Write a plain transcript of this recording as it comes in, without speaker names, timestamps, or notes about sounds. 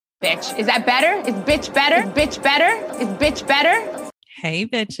Bitch. Is that better? Is bitch better? Is bitch better? Is bitch better? Hey,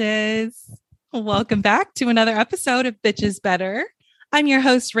 bitches. Welcome back to another episode of Bitches Better. I'm your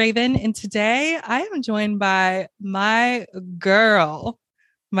host, Raven, and today I am joined by my girl,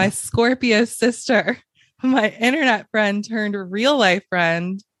 my Scorpio sister, my internet friend turned real life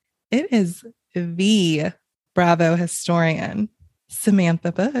friend. It is the Bravo historian,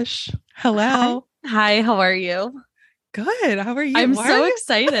 Samantha Bush. Hello. Hi, how are you? Good. How are you? I'm so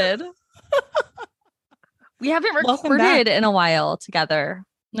excited. We haven't recorded in a while together.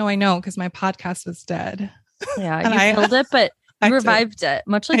 No, I know, because my podcast was dead. Yeah, you killed it, but you revived it.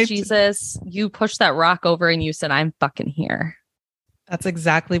 Much like I Jesus, you pushed that rock over and you said, I'm fucking here. That's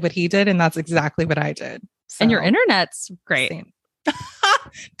exactly what he did. And that's exactly what I did. So, and your internet's great.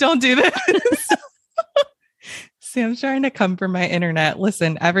 Don't do this. Sam's trying to come for my internet.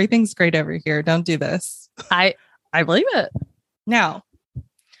 Listen, everything's great over here. Don't do this. I believe it. Now,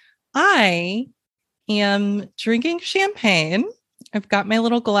 I am drinking champagne. I've got my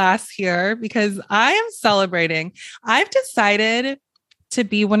little glass here because I am celebrating. I've decided to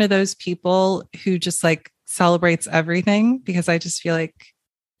be one of those people who just like celebrates everything because I just feel like,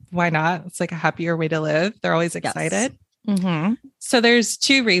 why not? It's like a happier way to live. They're always excited. Yes. Mm-hmm. So there's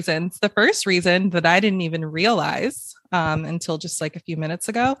two reasons. The first reason that I didn't even realize until just like a few minutes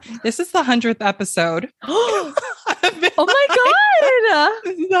ago, this is the 100th episode. Oh my God.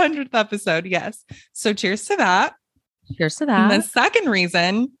 This is the 100th episode. Yes. So cheers to that. Cheers to that. And the second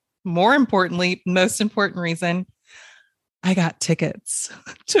reason, more importantly, most important reason, I got tickets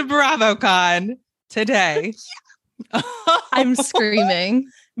to BravoCon today. I'm screaming.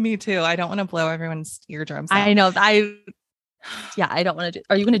 Me too. I don't want to blow everyone's eardrums out. I know. I don't want to do.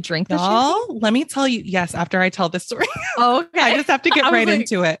 Are you going to drink this? Let me tell you. Yes. After I tell this story. Oh, okay. I just have to get right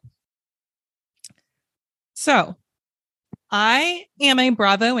into it. So I am a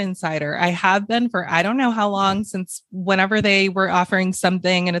Bravo insider. I have been for, I don't know how long, since whenever they were offering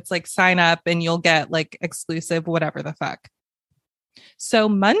something and it's like sign up and you'll get like exclusive, whatever the fuck. So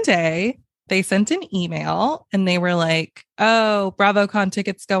Monday, they sent an email and they were like, oh, BravoCon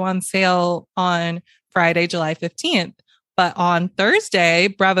tickets go on sale on Friday, July 15th. But on Thursday,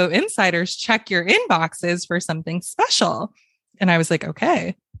 Bravo insiders check your inboxes for something special. And I was like,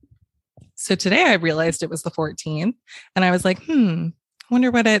 okay. So today I realized it was the 14th and I was like,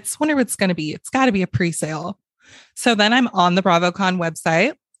 wonder what it's going to be. It's got to be a pre-sale. So then I'm on the BravoCon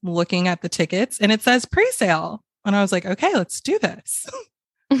website looking at the tickets and it says pre-sale. And I was like, okay, let's do this.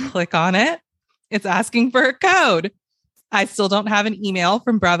 Click on it. It's asking for a code. I still don't have an email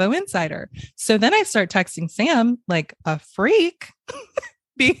from Bravo Insider. So then I start texting Sam like a freak,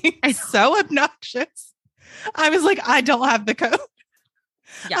 being so obnoxious. I was like, I don't have the code.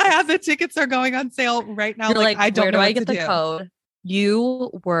 Yes. I have the tickets are going on sale right now. You're like, I don't where know do what I get the code?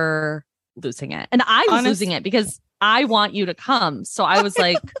 You were losing it. And I was losing it because I want you to come. So I was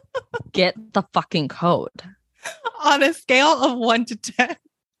like, get the fucking code. On a scale of 1 to 10,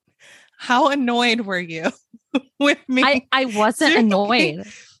 how annoyed were you with me? I wasn't annoyed.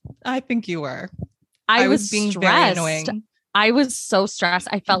 I think you were. I was being stressed. very annoying. I was so stressed.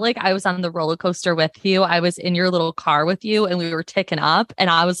 I felt like I was on the roller coaster with you. I was in your little car with you and we were ticking up. And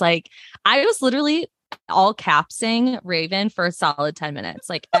I was literally all capsing Raven for a solid 10 minutes.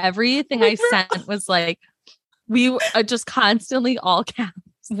 Like everything I sent was like, we were just constantly all caps.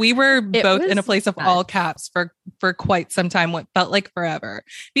 We were both in a place of all caps for quite some time, what felt like forever.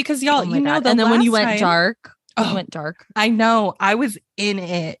 Because y'all, you know, and then when you went dark, I know. I was in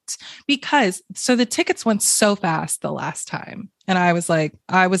it because so the tickets went so fast the last time. And I was like,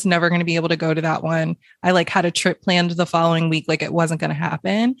 I was never going to be able to go to that one. I like had a trip planned the following week. Like it wasn't going to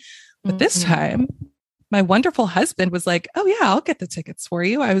happen. But this time, my wonderful husband was like, oh yeah, I'll get the tickets for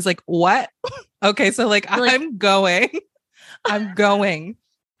you. I was like, what? Okay. So I'm going. I'm going.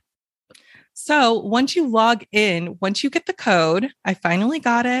 So once you log in, once you get the code, I finally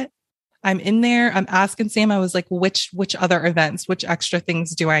got it. I'm in there. I'm asking Sam, I was like, which other events, which extra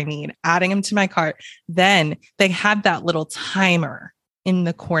things do I need? Adding them to my cart. Then they had that little timer in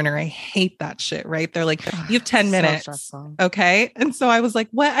the corner. I hate that shit, right? They're like, you have 10 minutes. Okay. And so I was like,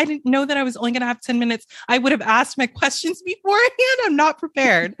 what? I didn't know that I was only going to have 10 minutes. I would have asked my questions beforehand. I'm not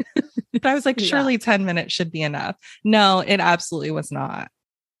prepared. But I was like, surely 10 minutes should be enough. No, it absolutely was not.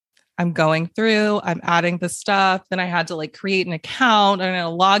 I'm going through, I'm adding the stuff. Then I had to like create an account. I'm going to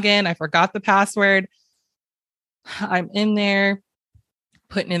log in. I forgot the password. I'm in there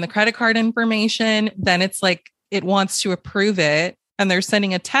putting in the credit card information. Then it's like, it wants to approve it. And they're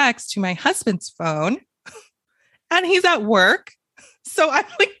sending a text to my husband's phone and he's at work. So I'm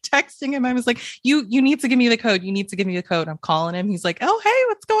like texting him. I was like, you need to give me the code. You need to give me the code. I'm calling him. He's like, oh, hey,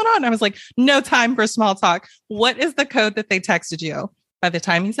 what's going on? I was like, no time for small talk. What is the code that they texted you? By the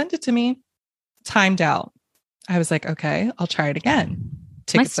time he sent it to me, timed out. I was like, okay, I'll try it again.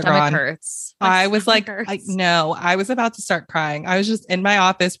 Tickets my are gone. hurts. I was like, I was about to start crying. I was just in my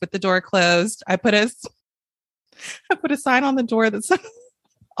office with the door closed. I put a sign on the door that said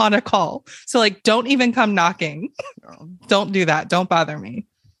on a call. So like, don't even come knocking. Don't do that. Don't bother me.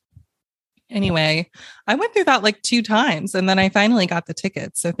 Anyway, I went through that like 2 times and then I finally got the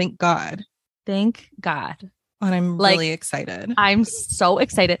tickets. So thank God. Thank God. And I'm Like, really excited. I'm so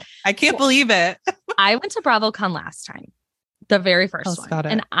excited. I can't believe it. I went to BravoCon last time, the very first one.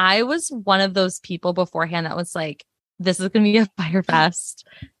 And I was one of those people beforehand that was like, this is going to be a fire fest.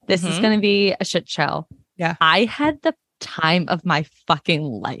 This is going to be a shit show. Yeah. I had the time of my fucking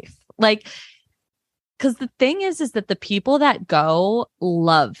life. Like, because the thing is that the people that go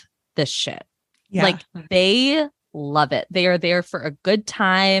love this shit. Yeah. Like, they love it. They are there for a good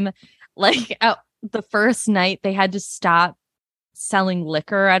time. Like, the first night they had to stop selling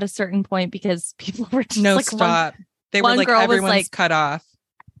liquor at a certain point because people were just like, stop. They were like, everyone's like, cut off.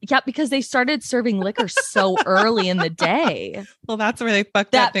 Yeah, because they started serving liquor so early in the day. Well, that's where they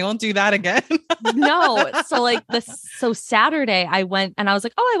fucked up. They won't do that again. No. So Saturday I went and I was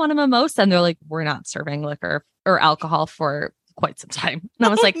like, oh, I want a mimosa. And they're like, we're not serving liquor or alcohol for quite some time. And I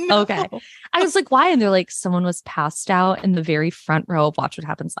was like, okay. I was like, why? And they're like, someone was passed out in the very front row of Watch What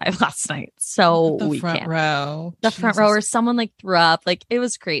Happens Live last night. So the front row, or someone like threw up. Like, it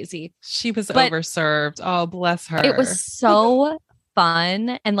was crazy. She was overserved. Oh, bless her. It was so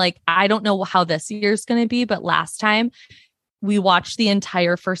fun. And like, I don't know how this year's going to be, but last time we watched the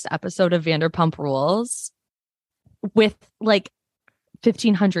entire first episode of Vanderpump Rules with like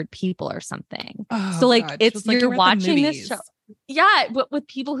 1,500 people or something. Oh, so like, God. It's like you're watching this show. Yeah, but with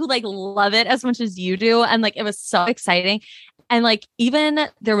people who like love it as much as you do. And like, it was so exciting. And like, even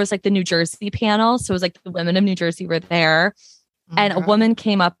there was like the New Jersey panel. So it was like the women of New Jersey were there. And a woman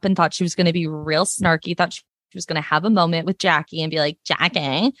came up and thought she was going to be real snarky, thought she was going to have a moment with Jackie and be like,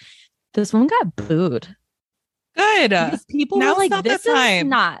 Jackie, this woman got booed. Good. Because people were like, this is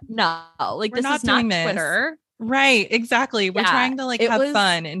not, like, this is not Twitter. Right. Exactly. We're trying to like have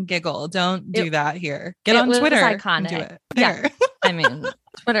fun and giggle. Don't do that here. Get on Twitter. Iconic. Do it. Yeah. I mean,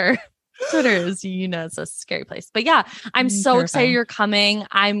 Twitter is, it's a scary place. But yeah, I'm so excited you're coming.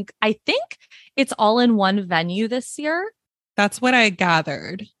 I think it's all in one venue this year. That's what I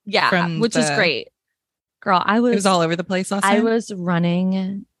gathered. Yeah. Which is great. Girl, it was all over the place last night. I was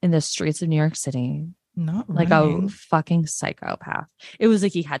running in the streets of New York City. Not like a fucking psychopath. It was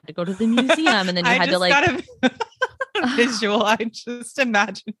like you had to go to the museum and then you had to like got a visual. I just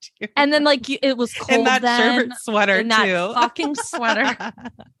imagined you. And then like it was cold in that then, shirt sweater in that fucking sweater.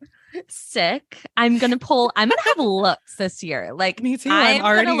 Sick. I'm gonna have looks this year. Like me too. I'm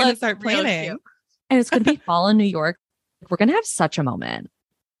already gonna start planning. And it's gonna be fall in New York. We're gonna have such a moment.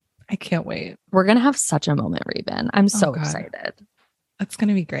 I can't wait. We're gonna have such a moment, Raven. I'm so excited. That's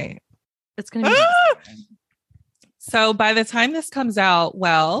gonna be great. It's going to be So by the time this comes out,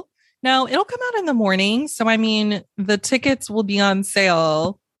 no, it'll come out in the morning. So, I mean, the tickets will be on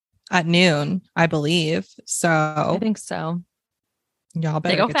sale at noon, I believe. So I think so. Y'all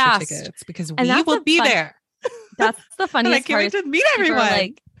better get your tickets because we will be there. That's the funniest I can't wait to meet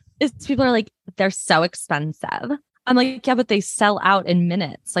everyone. People are like, they're so expensive. I'm like, yeah, but they sell out in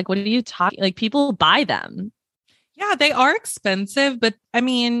minutes. Like, what are you talking? Like, people buy them. Yeah, they are expensive, but I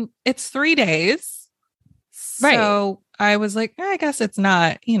mean, it's 3 days. Right. So I was like, I guess it's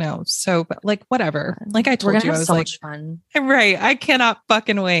not, so, but like, whatever. Like I told you, I was so like, much fun. Right. I cannot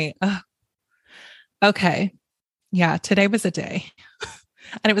fucking wait. Ugh. Okay. Yeah. Today was a day.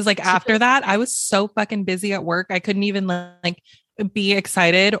 And it was like, after that, I was so fucking busy at work. I couldn't even like be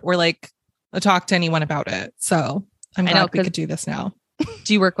excited or like talk to anyone about it. So I'm glad we could do this now.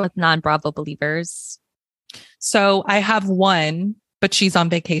 Do you work with non-Bravo believers? So I have one, but she's on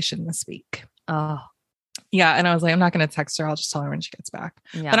vacation this week. Oh, yeah. And I was like, I'm not going to text her. I'll just tell her when she gets back.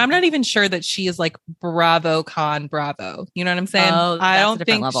 Yeah. But I'm not even sure that she is like BravoCon Bravo. You know what I'm saying? Oh, I don't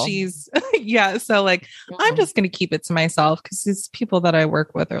think she's, yeah. So like, I'm just going to keep it to myself because these people that I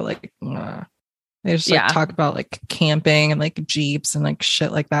work with are like, they just like talk about like camping and like Jeeps and like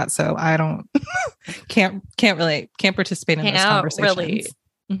shit like that. So I don't, can't participate in those conversations. Really.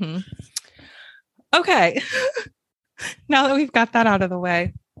 Mm-hmm. Okay. Now that we've got that out of the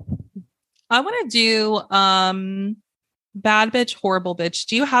way, I want to do bad bitch, horrible bitch.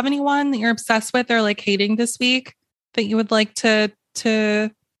 Do you have anyone that you're obsessed with or like hating this week that you would like to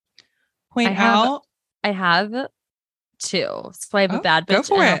point out? I have two. So I have a Oh, bad go bitch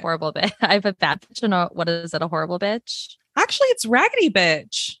for and a it. horrible bitch. I have a bad bitch and what is it? A horrible bitch? Actually, it's raggedy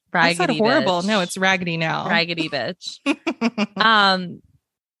bitch. I said Raggedy horrible. bitch. No, it's raggedy now. Raggedy bitch.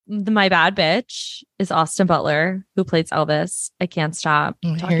 My bad bitch is Austin Butler, who plays Elvis. I can't stop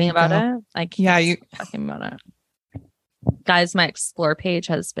Here talking you about go. it. I can't Yeah, you. stop talking about it. Guys, my explore page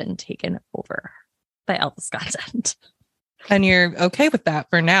has been taken over by Elvis content. And you're okay with that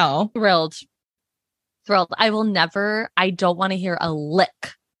for now. Thrilled. I don't want to hear a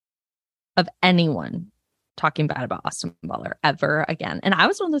lick of anyone talking bad about Austin Butler ever again. And I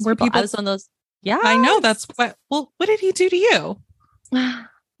was one of those Were people. I people- was one of those. Yeah. I know that's what. Well, what did he do to you?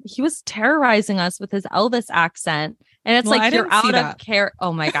 He was terrorizing us with his Elvis accent. And it's Well, I like, you're didn't see out that. of care.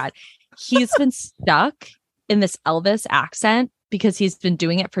 Oh my God. He's been stuck in this Elvis accent because he's been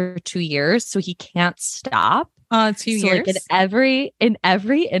doing it for 2 years. So he can't stop. 2 So years. like in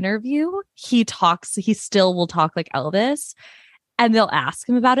every interview, he still will talk like Elvis. And they'll ask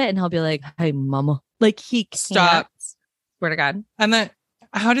him about it and he'll be like, "Hey, mama." Like he can't. Stop. Swear to God. And then,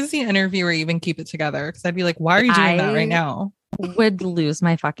 how does the interviewer even keep it together? Because I'd be like, why are you doing that I- right now? Would lose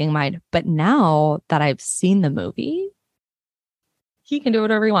my fucking mind. But now that I've seen the movie, he can do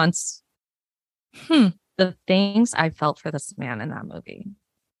whatever he wants. The things I felt for this man in that movie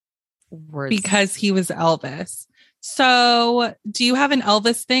were Because he was Elvis. So, do you have an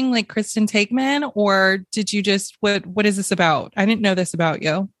Elvis thing like Kristen Takeman, or did you just what is this about? I didn't know this about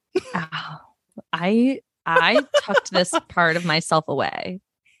you. Ow. I tucked this part of myself away.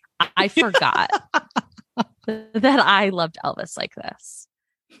 I forgot that I loved Elvis like this.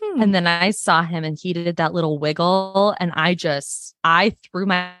 And then I saw him and he did that little wiggle and I threw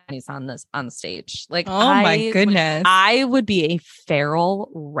my knees on the stage. Like, Oh my goodness. I would be a feral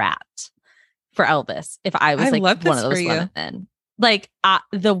rat for Elvis if I was I like love one this of those for you. women. Like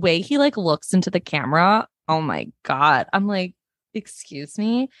the way he like looks into the camera. Oh my God. I'm like, excuse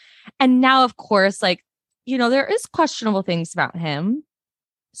me. And now, of course, like, you know, there is questionable things about him.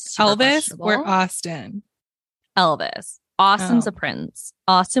 Super Elvis or questionable. Austin? Elvis. Austin's Oh. a prince.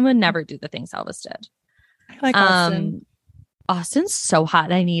 Austin would never do the things Elvis did. I like Austin. Austin's so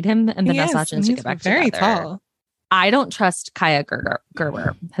hot. I need him and He Vanessa is, Hudgens and to he's get back very together. tall. I don't trust Kaya Gerber,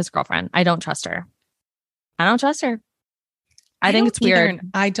 his girlfriend. I don't trust her. I don't trust her. I think don't it's weird. either.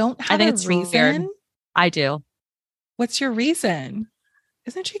 I don't have I think a it's reason. weird. I do. What's your reason?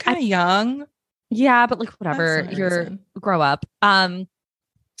 Isn't she kind of young? Yeah, but like whatever. That's not a You're reason. grow up.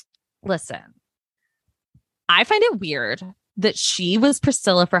 Listen. I find it weird that she was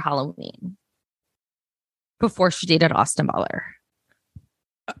Priscilla for Halloween before she dated Austin Butler.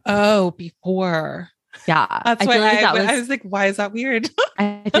 Oh, before. Yeah. That's I why feel like I was like, why is that weird?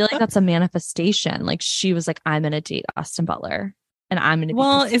 I feel like that's a manifestation. Like she was like, I'm gonna date Austin Butler and I'm gonna be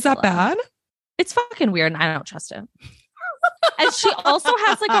Well, is that Priscilla. bad? It's fucking weird and I don't trust him. And she also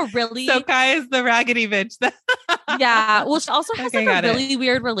has like a really So Kai is the raggedy bitch. yeah. Well, she also has Okay, like got a it. really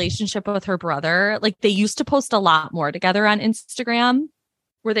weird relationship with her brother. Like they used to post a lot more together on Instagram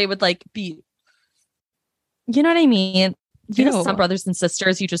where they would like be, you know what I mean? You know, Ew. some brothers and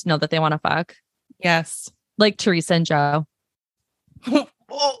sisters, you just know that they want to fuck. Yes. Like Teresa and Joe.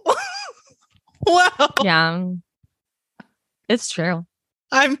 Wow. Yeah. It's true.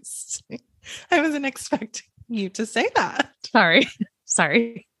 I wasn't expecting you to say that.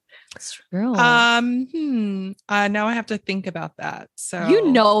 Sorry. It's true. Now I have to think about that. So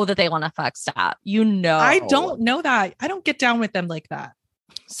You know that they want to fuck stop. You know. I don't know that. I don't get down with them like that.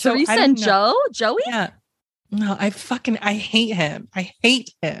 So Teresa I don't and know. Joey? Yeah. No, I hate him. I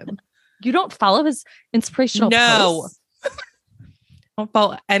hate him. You don't follow his inspirational No. posts? I don't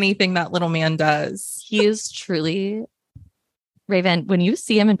follow anything that little man does. He is truly Raven. When you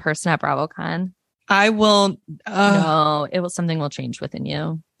see him in person at BravoCon, I will. no, something will change within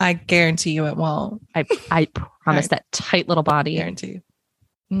you. I guarantee you it won't. I promise that tight little body. Guarantee.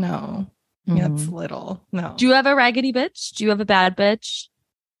 No, Mhm. it's little. No. Do you have a raggedy bitch? Do you have a bad bitch?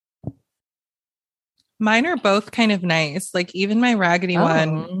 Mine are both kind of nice. Like even my raggedy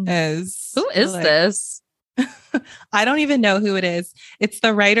one is. Who is like- this? I don't even know who it is. It's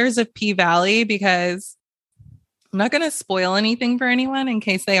the writers of P Valley, because I'm not going to spoil anything for anyone in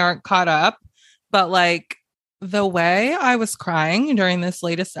case they aren't caught up. But like the way I was crying during this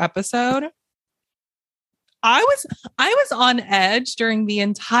latest episode, I was on edge during the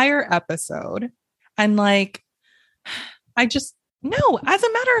entire episode. And like, no, as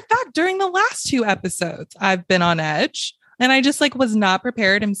a matter of fact, during the last 2 episodes, I've been on edge and I just like was not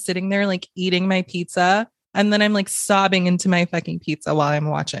prepared. I'm sitting there like eating my pizza. And then I'm like sobbing into my fucking pizza while I'm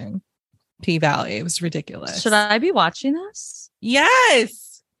watching P Valley. It was ridiculous. Should I be watching this?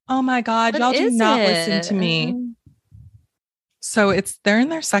 Yes. Oh my God. What Y'all do is not it? listen to me. So they're in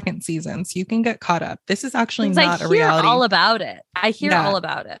their second season, so you can get caught up. This is actually not a I hear reality. all about it. I hear Yeah. all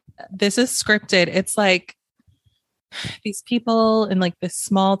about it. This is scripted. It's like these people in like this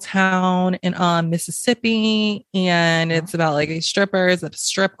small town in Mississippi, and it's about like these strippers at a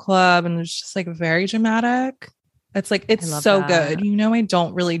strip club, and it's just like very dramatic. It's like it's so good. You know, I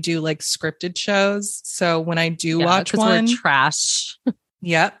don't really do like scripted shows, so when I do watch one, we're trash.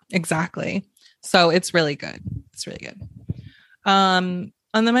 Yep, exactly. So it's really good. It's really good. And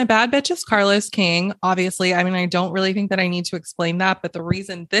then my bad bitch is Carlos King. Obviously, I mean, I don't really think that I need to explain that, but the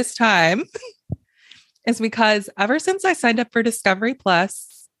reason this time is because ever since I signed up for Discovery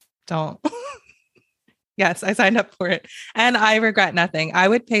Plus, yes, I signed up for it and I regret nothing. I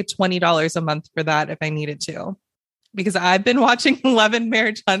would pay $20 a month for that if I needed to, because I've been watching Love and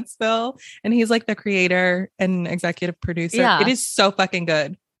Marriage Huntsville, and he's like the creator and executive producer. Yeah. It is so fucking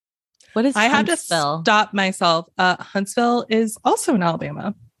good. What is I had to Huntsville? stop myself. Huntsville is also in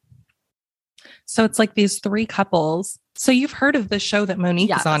Alabama. So it's like these three couples. So you've heard of the show that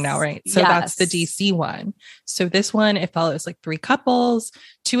Monique is on now, right? So that's the DC one. So this one, it follows like three couples.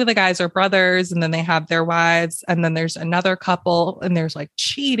 Two of the guys are brothers, and then they have their wives. And then there's another couple, and there's like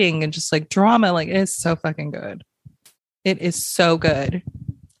cheating and just like drama. Like, it is so fucking good. It is so good.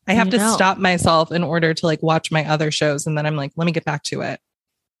 I have to stop myself in order to like watch my other shows. And then I'm like, let me get back to it.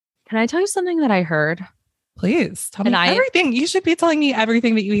 Can I tell you something that I heard? Please tell me everything. You should be telling me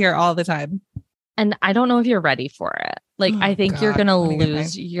everything that you hear all the time. And I don't know if you're ready for it. Like, I think you're going to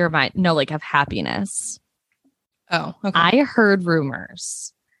lose your mind. No, like of happiness. Oh, okay. I heard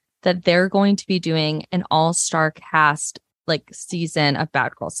rumors that they're going to be doing an all-star cast like season of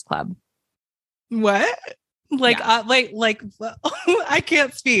Bad Girls Club. What? Like, yeah. I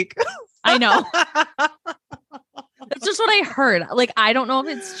can't speak. I know. That's just what I heard. Like, I don't know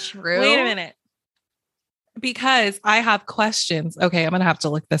if it's true. Wait a minute. Because I have questions. Okay, I'm going to have to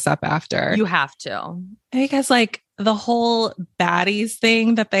look this up after. You have to. Because like the whole baddies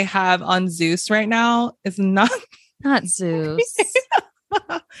thing that they have on Zeus right now is not Zeus.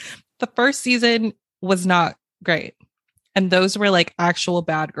 The first season was not great. And those were like actual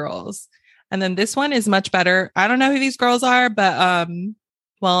bad girls. And then this one is much better. I don't know who these girls are, but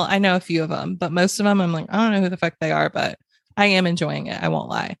well, I know a few of them, but most of them I'm like, I don't know who the fuck they are, but I am enjoying it. I won't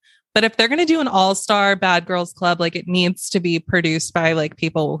lie. But if they're going to do an all-star Bad Girls Club, like it needs to be produced by like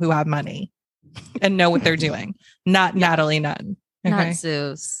people who have money and know what they're doing. Not Natalie Nunn. Okay? Not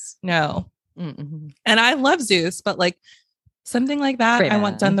Zeus. No. Mm-mm. And I love Zeus, but like something like that, I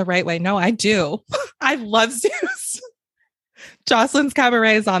want done the right way. No, I do. I love Zeus. Jocelyn's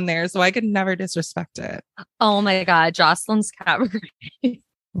Cabaret is on there, so I could never disrespect it. Oh my God. Jocelyn's Cabaret.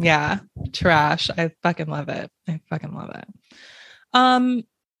 Yeah. Trash. I fucking love it. I fucking love it.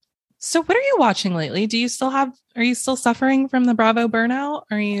 So what are you watching lately? Are you still suffering from the Bravo burnout?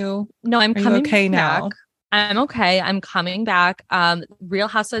 No, I'm coming okay back. Now? I'm okay. I'm coming back. Real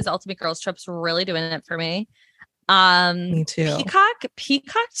Housewives Ultimate Girls Trip's really doing it for me. Me too.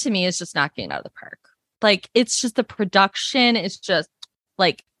 Peacock to me is just knocking it out of the park. Like, it's just the production. It's just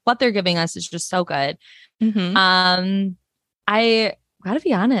like what they're giving us is just so good. Mm-hmm. I gotta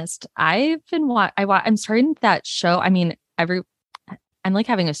be honest. I'm starting that show. I mean, I'm like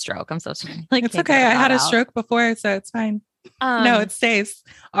having a stroke. I'm so sorry. Like, it's okay. I had a stroke before, so it's fine. No, it stays.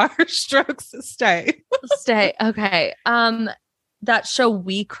 Our strokes stay. Okay. That show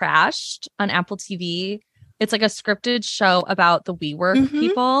We Crashed on Apple TV. It's like a scripted show about the WeWork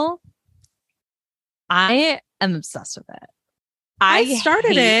people. I am obsessed with it. I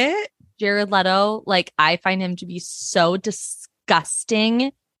started it. Jared Leto, like, I find him to be so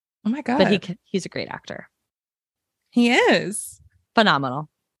disgusting. Oh my God. But he's a great actor. He is. Phenomenal.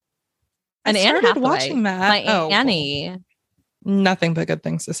 And I Anne started Hathaway, watching that. my Annie. Nothing but good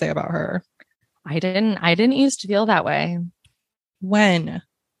things to say about her. I didn't used to feel that way. When?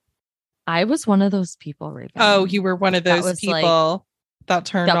 I was one of those people, Raven. Oh, you were one of those people that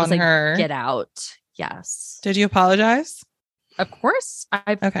turned on her. Get out. Yes. Did you apologize? Of course.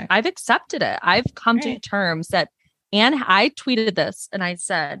 I've accepted it. I've come to terms that I tweeted this and I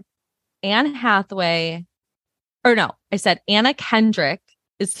said, Anne Hathaway, or no, I said Anna Kendrick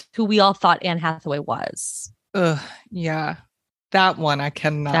is who we all thought Anne Hathaway was. Ugh, yeah. That one I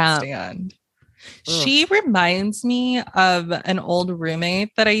cannot stand. Ugh. She reminds me of an old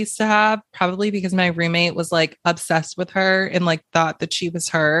roommate that I used to have, probably because my roommate was like obsessed with her and like thought that she was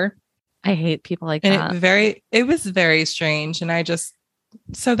her. I hate people like that. It was very strange. And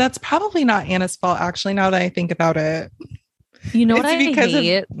so that's probably not Anna's fault, actually, now that I think about it. You know what I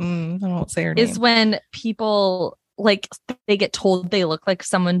hate? I won't say her name. Is when people like they get told they look like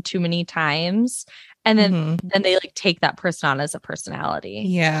someone too many times And then they like take that person on as a personality.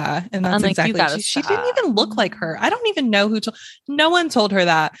 Yeah. And that's I'm like, you exactly gotta she didn't stop. even look like her. I don't even know who told. No one told her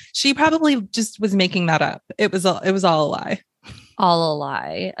that. She probably just was making that up. It was all a lie. All a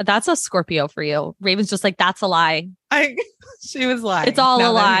lie. That's a Scorpio for you. Raven's just like, that's a lie. She was lying. It's all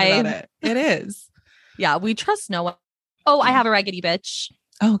now a that I think lie. about it. It is. Yeah, we trust no one. Oh, I have a raggedy bitch.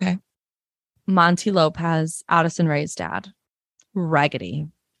 Oh, okay. Monty Lopez, Addison Rae's dad. Raggedy.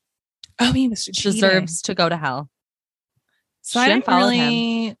 Oh, he was Deserves to go to hell. So She I didn't unfollowed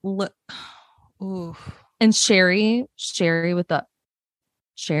really look. Ooh. And Sherry with the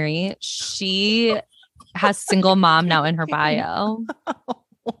Sherry, she has single mom now in her bio.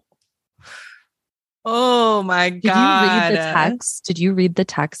 Oh my God. Did you read the text? Did you read the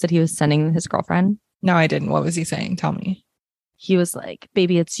text that he was sending his girlfriend? No, I didn't. What was he saying? Tell me. He was like,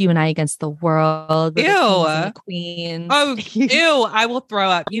 baby, it's you and I against the world. Ew. The queens. Oh, ew. I will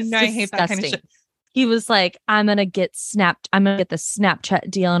throw up. You He's know, I hate that kind of shit. He was like, I'm going to get the Snapchat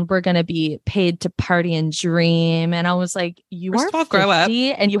deal and we're going to be paid to party and dream. And I was like, you First are of all, 50 grow up.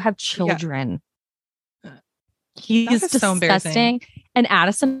 and you have children. Yeah. He's That is so disgusting. And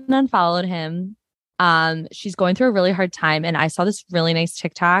Addison unfollowed him. She's going through a really hard time. And I saw this really nice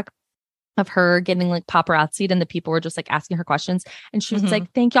TikTok of her getting like paparazzi'd and the people were just like asking her questions. And she was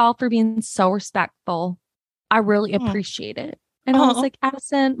like, thank y'all for being so respectful. I really appreciate it. And I was like,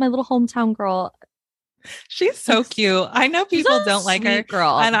 Addison, my little hometown girl. She's so cute. I know people don't like her,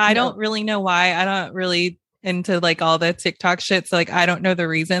 girl. And I don't really know why. I don't really into like all the TikTok shit. So like, I don't know the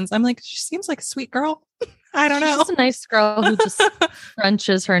reasons. I'm like, she seems like a sweet girl. I don't know. She's a nice girl who just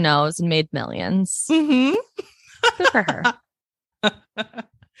crunches her nose and made millions. Mm-hmm. Good for her.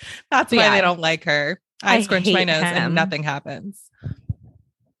 That's why they don't like her. I scrunch my nose him. and nothing happens.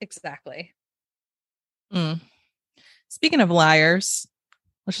 Exactly. Speaking of liars,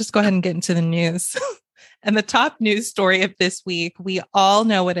 let's just go ahead and get into the news. And the top news story of this week, we all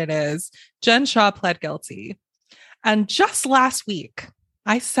know what it is. Jen Shah pled guilty. And just last week,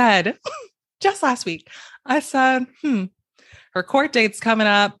 I said, her court date's coming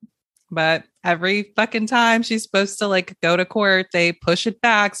up, but every fucking time she's supposed to like go to court, they push it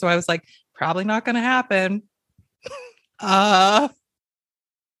back. So I was like, probably not going to happen.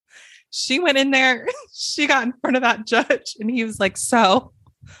 She went in there, she got in front of that judge and he was like, so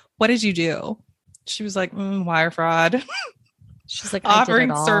what did you do? She was like, wire fraud. She's like,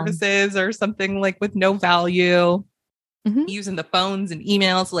 offering services or something like with no value, using the phones and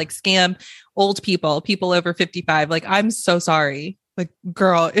emails to like scam old people over 55. Like, I'm so sorry. Like,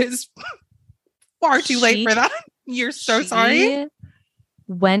 girl, it's far too late for that. You're so sorry.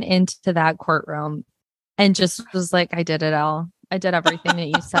 Went into that courtroom and just was like, I did it all. I did everything that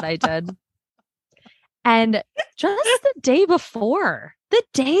you said I did. And just the day before,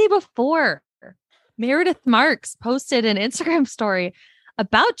 Meredith Marks posted an Instagram story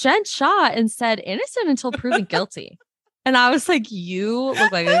about Jen Shah and said innocent until proven guilty. And I was like, you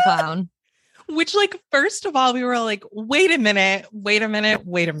look like a clown. Which, like, first of all, we were like, wait a minute.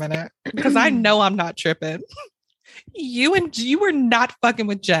 Because I know I'm not tripping. You were not fucking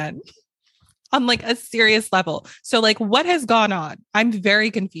with Jen on like a serious level. So like, what has gone on? I'm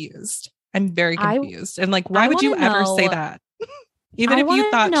very confused. And like, why would you ever say that? Even if you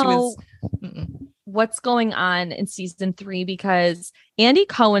thought she was... What's going on in season 3, because Andy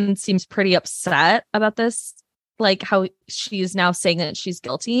Cohen seems pretty upset about this, like how she's now saying that she's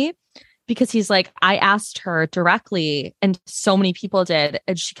guilty, because he's like, I asked her directly and so many people did,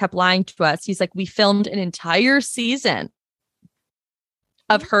 and she kept lying to us. He's like, we filmed an entire season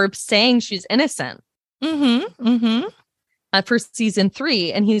of her saying she's innocent for season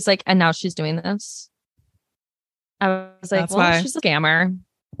 3, and he's like, and now she's doing this. I was like, she's a scammer.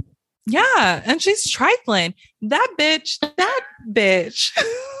 Yeah, and she's trifling. That bitch.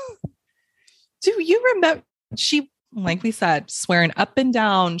 Do you remember? She, like we said, swearing up and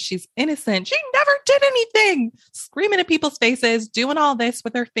down she's innocent. She never did anything. Screaming at people's faces, doing all this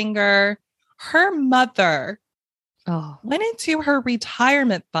with her finger. Her mother went into her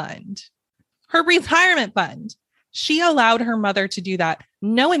retirement fund. She allowed her mother to do that,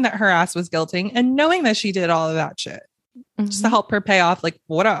 knowing that her ass was guilty and knowing that she did all of that shit. Just to help her pay off, like,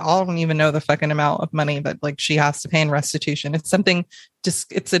 I don't even know the fucking amount of money that like she has to pay in restitution. It's something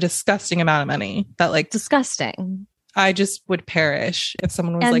it's a disgusting amount of money that like disgusting. I just would perish if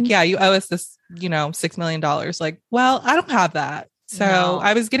someone was like, yeah, you owe us this, $6 million. Like, well, I don't have that. So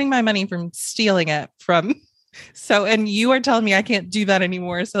I was getting my money from stealing it from. So, and you are telling me I can't do that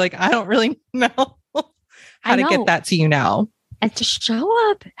anymore. So like, I don't really know how to get that to you now. And to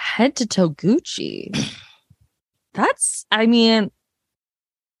show up head to toe Gucci. That's, I mean,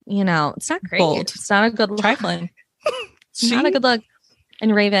 it's not great. Bold. It's not a good look. Trifling. Not a good look.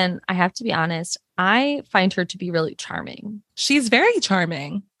 And Raven, I have to be honest, I find her to be really charming. She's very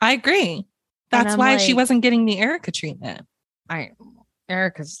charming. I agree. That's why she wasn't getting the Erica treatment.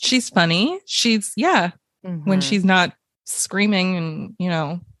 Erica's She's funny. She's when she's not screaming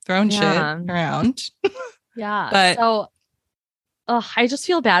and throwing shit around. Yeah. But so I just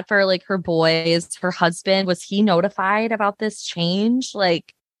feel bad for like her boys, her husband. Was he notified about this change?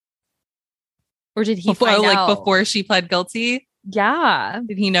 Like, or did he find out before she pled guilty? Yeah.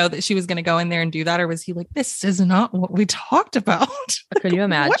 Did he know that she was going to go in there and do that? Or was he like, this is not what we talked about? Could you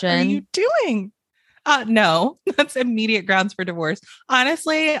imagine? What are you doing? No, that's immediate grounds for divorce.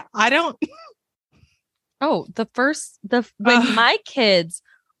 Honestly, I don't. Oh, when my kids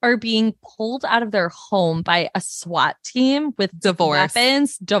are being pulled out of their home by a SWAT team with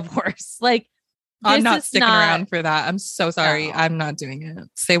weapons, divorce. Like, I'm not sticking around for that. I'm so sorry. No. I'm not doing it.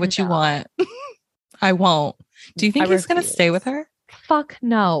 Say what you want. I won't. Do you think he's going to stay with her? Fuck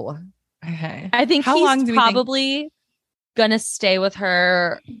no. Okay. I think he's probably going to stay with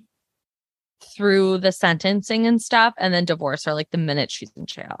her through the sentencing and stuff and then divorce her like the minute she's in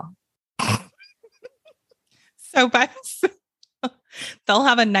jail. So they'll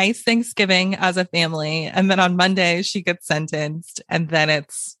have a nice Thanksgiving as a family. And then on Monday, she gets sentenced. And then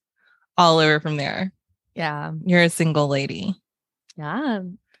it's all over from there. Yeah. You're a single lady. Yeah.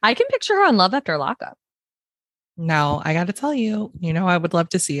 I can picture her on Love After Lockup. No, I got to tell you, I would love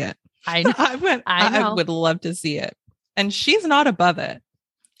to see it. I know. I would love to see it. And she's not above it.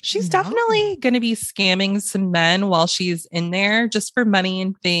 She's definitely going to be scamming some men while she's in there just for money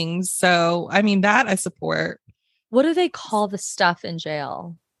and things. So, I mean, that I support. What do they call the stuff in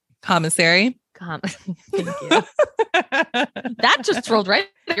jail? Commissary. Thank you. That just rolled right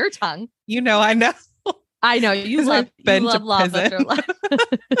off your tongue. I know. I know you love love after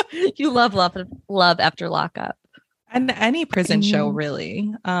you love after lockup. And any prison show,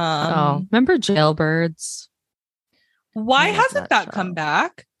 really. Remember Jailbirds? Why hasn't that come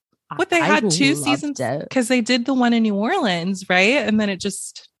back? They had 2 seasons because they did the one in New Orleans, right? And then it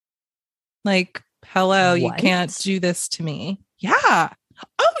just like, hello, you can't do this to me. Yeah.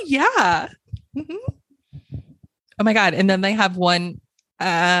 Oh yeah. Mm-hmm. Oh my God. And then they have one.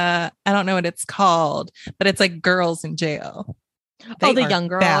 I don't know what it's called, but it's like girls in jail. The young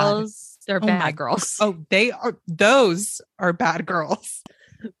girls. Bad. They're bad girls. Oh, those are bad girls.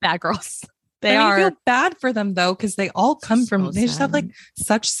 Bad girls. I feel bad for them though, because they all come from, they just have like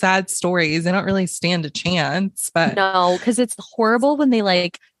such sad stories. They don't really stand a chance, but no, because it's horrible when they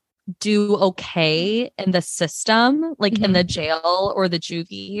like do okay in the system, like in the jail or the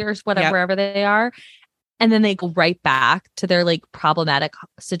juvie or whatever, wherever they are. And then they go right back to their like problematic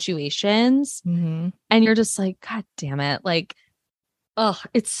situations. Mm-hmm. And you're just like, God damn it. Like, oh,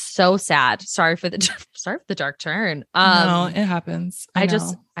 it's so sad. Sorry for the dark turn. No, it happens. I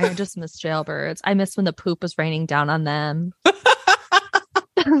just miss Jailbirds. I miss when the poop was raining down on them.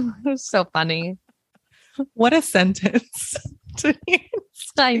 It was so funny. What a sentence.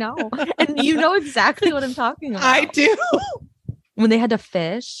 I know. And you know exactly what I'm talking about. I do. When they had to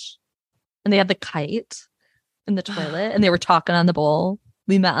fish and they had the kite in the toilet and they were talking on the bowl.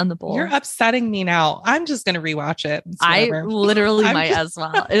 We met on the bowl. You're upsetting me now. I'm just going to rewatch it. I literally might as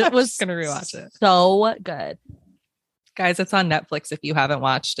well. It was going to rewatch it. So good. Guys, it's on Netflix if you haven't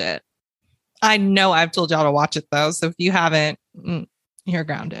watched it. I know I've told y'all to watch it though. So if you haven't, you're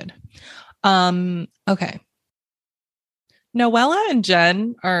grounded. Okay. Noella and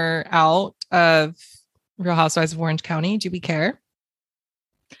Jen are out of Real Housewives of Orange County. Do we care?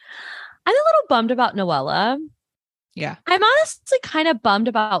 I'm a little bummed about Noella. Yeah. I'm honestly kind of bummed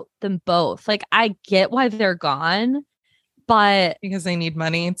about them both. Like, I get why they're gone, but because they need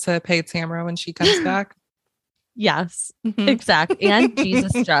money to pay Tamara when she comes back. Yes, exactly. And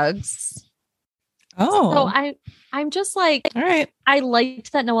Jesus drugs. Oh. So I'm just like, all right. I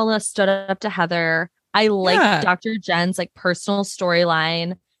liked that Noella stood up to Heather. I liked Dr. Jen's like personal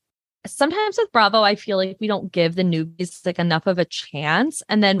storyline. Sometimes with Bravo, I feel like we don't give the newbies like enough of a chance.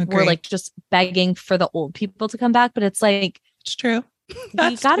 And then we're like just begging for the old people to come back. But it's like, it's true.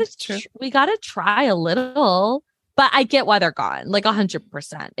 We gotta try a little, but I get why they're gone. Like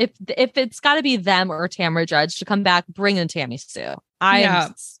 100%. If it's gotta be them or Tamara Judge to come back, bring in Tammy Sue.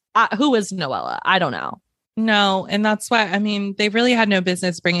 Who is Noella? I don't know. No. And that's why, I mean, they really had no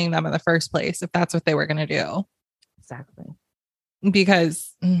business bringing them in the first place if that's what they were going to do. Exactly.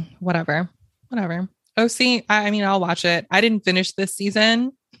 Because whatever. OC, I mean, I'll watch it. I didn't finish this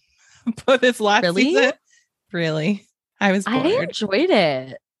season, but this last season, really, I was bored. I enjoyed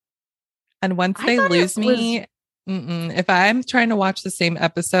it. And once they lose me, If I'm trying to watch the same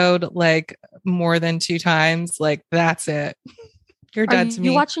episode like more than 2 times, like that's it. You're dead to me.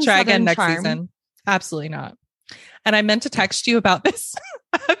 You watching Try Southern again next Charm? season. Absolutely not. And I meant to text you about this.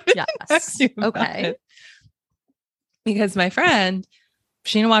 Yes. Okay. Because my friend,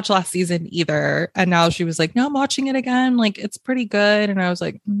 she didn't watch last season either. And now she was like, no, I'm watching it again. Like, it's pretty good. And I was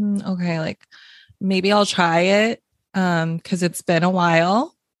like, okay, like maybe I'll try it. Because it's been a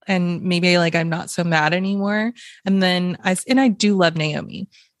while and maybe like I'm not so mad anymore. And then I do love Naomi.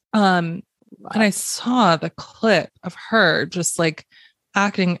 And I saw the clip of her just like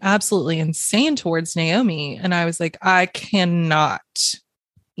acting absolutely insane towards Naomi. And I was like, I cannot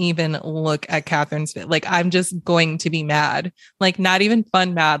even look at Catherine's fit. Like, I'm just going to be mad. Like, not even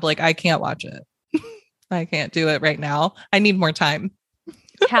fun mad. Like, I can't watch it. I can't do it right now. I need more time.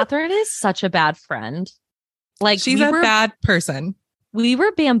 Catherine is such a bad friend. Like, she's a bad person. We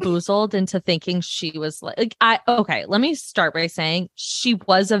were bamboozled into thinking she was like okay, let me start by saying she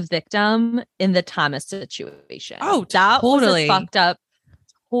was a victim in the Thomas situation. Oh, that totally. was a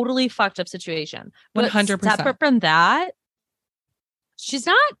totally fucked up situation. 100%. Separate from that, she's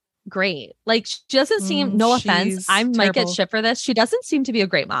not great. Like, she doesn't seem, no offense, I might get shit for this. She doesn't seem to be a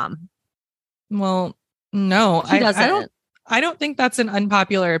great mom. Well, no, she doesn't. I don't think that's an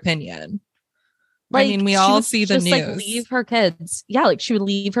unpopular opinion. Like, I mean, we all see the news. Like, leave her kids. Yeah, like she would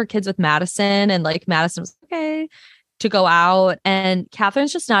leave her kids with Madison, and like Madison was okay to go out. And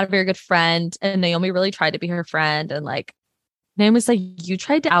Catherine's just not a very good friend. And Naomi really tried to be her friend. And like Naomi's like, you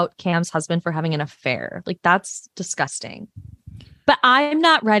tried to out Cam's husband for having an affair. Like, that's disgusting. But I'm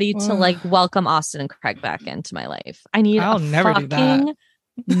not ready to like welcome Austin and Craig back into my life. I need I'll never do that.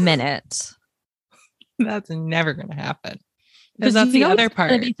 minute. That's never going to happen. Because that's the other part.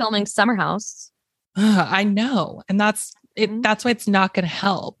 Going to be filming Summer House. I know. And that's it. That's why it's not going to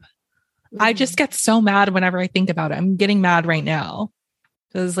help. I just get so mad whenever I think about it. I'm getting mad right now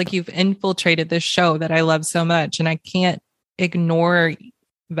because like you've infiltrated this show that I love so much and I can't ignore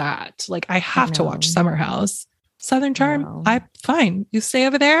that. Like I have to watch Summer House. Southern Charm, I'm fine. You stay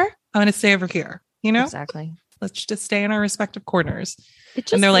over there. I'm going to stay over here. You know? Exactly. Let's just stay in our respective corners.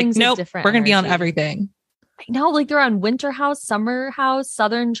 And they're like, nope, we're going to be on everything. I know. Like they're on Winter House, Summer House,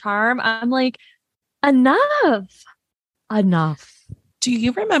 Southern Charm. I'm like, enough. Do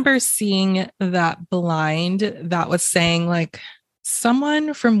you remember seeing that blind that was saying like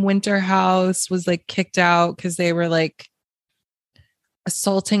someone from Winter House was like kicked out because they were like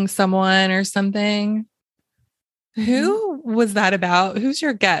assaulting someone or something? Who was that about? Who's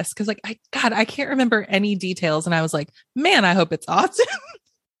your guess? Because like I can't remember any details. And I was like, man, I hope it's Austin.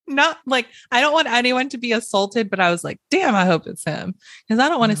 Not like I don't want anyone to be assaulted, but I was like, damn, I hope it's him. Because I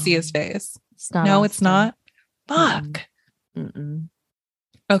don't want to see his face. It's not no, Austin. It's not. Fuck.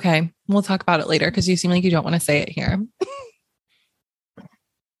 Okay, we'll talk about it later because you seem like you don't want to say it here.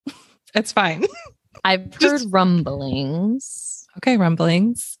 It's fine. I've heard rumblings. Okay,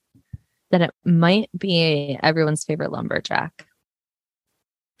 rumblings. That it might be everyone's favorite lumberjack.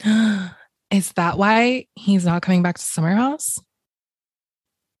 Is that why he's not coming back to Summer House?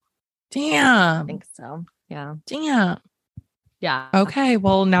 Damn. I think so. Yeah. Damn. Yeah. Okay.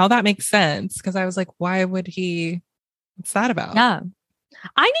 Well, now that makes sense because I was like, why would he? What's that about? Yeah.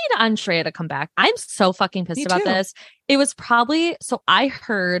 I need Andrea to come back. I'm so fucking pissed about this. It was probably, so I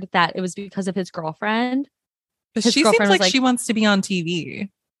heard that it was because of his girlfriend. But she seems like she wants to be on TV.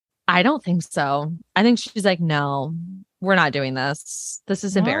 I don't think so. I think she's like, no, we're not doing this. This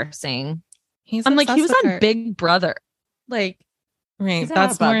is embarrassing. I'm like, he was on Big Brother. Like, right.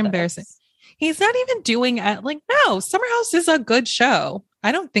 That's more embarrassing. He's not even doing it. Like, no, Summer House is a good show.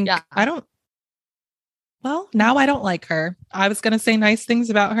 I don't think, well, now I don't like her. I was going to say nice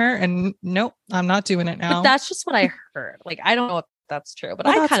things about her and nope, I'm not doing it now. But that's just what I heard. Like, I don't know if that's true, but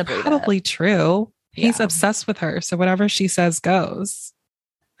I kind of believe probably it. True. He's obsessed with her. So whatever she says goes.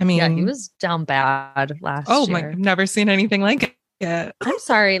 I mean, yeah, he was down bad last year. Oh my, I've never seen anything like it. I'm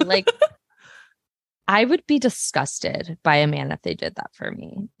sorry. Like, I would be disgusted by a man if they did that for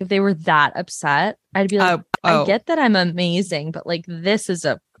me. If they were that upset, I'd be like, I get that I'm amazing, but like, this is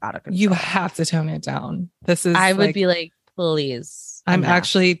out of control. You have to tone it down. I would be like, please. I'm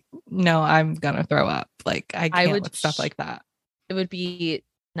actually, no, I'm going to throw up. Like, I can't with stuff like that. It would be,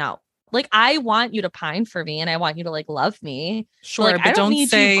 no. Like, I want you to pine for me and I want you to like love me. Sure, but I don't need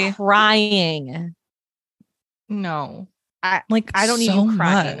say you crying. No. I don't need you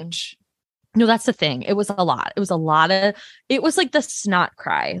crying. Much. No, that's the thing. It was a lot. It was like the snot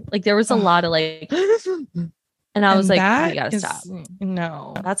cry. Like there was a lot of like, and I was like, you gotta stop.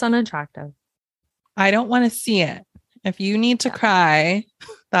 No, that's unattractive. I don't want to see it. If you need to cry,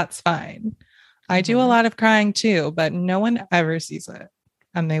 that's fine. I do a lot of crying too, but no one ever sees it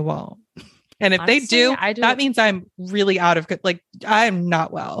and they won't. And if Honestly, they do, I do. that means I'm really out of good. Like I am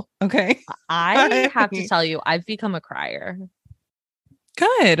not well. Okay. I have to tell you, I've become a crier.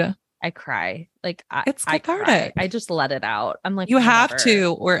 Good. I cry. Like It's I cathartic. cry. I just let it out. I'm like, You have whatever.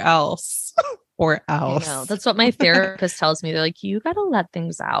 to, or else. Or else. I know. That's what my therapist tells me. They're like, you got to let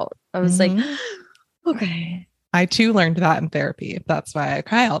things out. I was like, okay. I too learned that in therapy. That's why I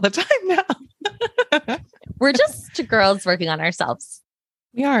cry all the time now. We're just two girls working on ourselves.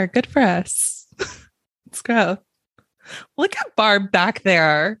 We are. Good for us. Let's go. Look at Barb back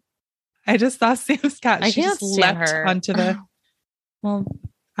there. I just saw Sam's cat. I She can't just stand leapt her. onto the. Well,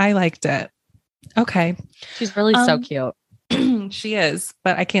 I liked it. Okay. She's really so cute. She is,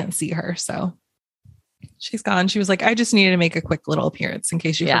 but I can't see her. So she's gone. She was like, I just needed to make a quick little appearance in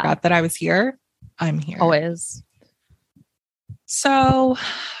case you forgot that I was here. I'm here. Always. So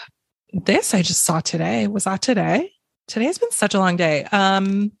this I just saw today. Was that today? Today's been such a long day.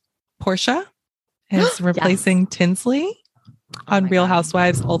 Portia is replacing Tinsley on Real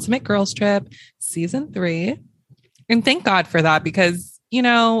Housewives Ultimate Girls Trip season 3. And thank God for that because, you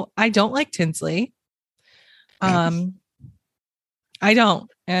know, I don't like Tinsley. I don't.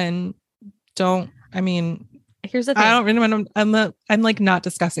 And I mean, here's the thing. I don't really I'm like not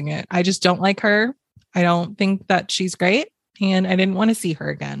discussing it. I just don't like her. I don't think that she's great. And I didn't want to see her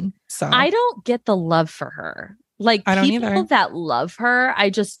again. So I don't get the love for her. Like I don't people either. that love her, I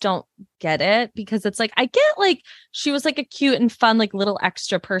just don't get it because it's like I get like she was like a cute and fun like little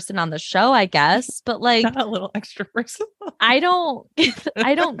extra person on the show, I guess, but like not a little extra person. I don't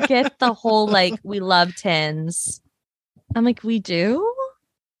get the whole like we love Tins. I'm like, we do?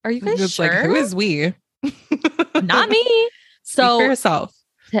 Are you guys it's sure? like, who is we? Not me. So for yourself.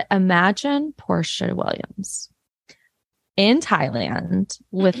 To imagine Portia Williams in Thailand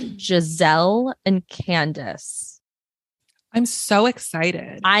with Giselle and Candace. I'm so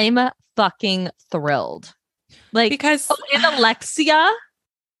excited. I'm fucking thrilled. Like because and Alexia.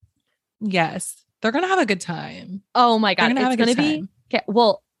 Yes. They're gonna have a good time. Oh my God. It's gonna be okay.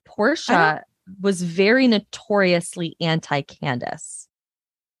 Well, Portia was very notoriously anti-Candace.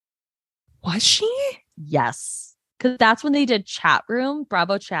 Was she? Yes. Because that's when they did chat room,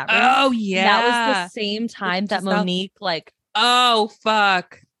 Bravo chat room. Oh, yeah. That was the same time that Monique, like, oh,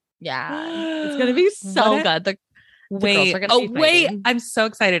 fuck. Yeah. It's going to be so good. The wait. Wait. I'm so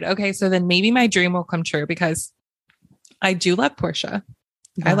excited. Okay. So then maybe my dream will come true because I do love Portia.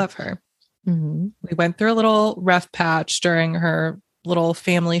 Yeah. I love her. Mm-hmm. We went through a little rough patch during her little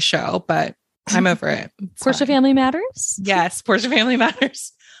family show, but I'm over it. Portia Family Matters? Yes. Portia Family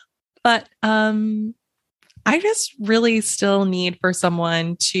Matters. But, I just really still need for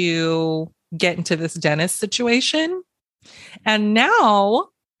someone to get into this Dennis situation. And now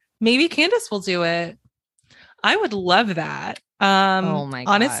maybe Candace will do it. I would love that. Oh my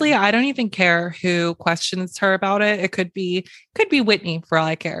God. Honestly, I don't even care who questions her about it. It could be Whitney for all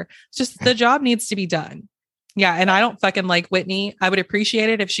I care. It's just the job needs to be done. Yeah. And I don't fucking like Whitney. I would appreciate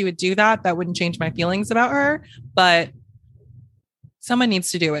it if she would do that. That wouldn't change my feelings about her, but someone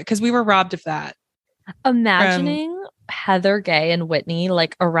needs to do it because we were robbed of that. Imagining Heather Gay and Whitney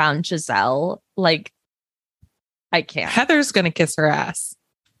like around Giselle, like I can't. Heather's gonna kiss her ass.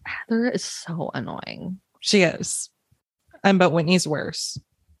 Heather is so annoying. She is, but Whitney's worse.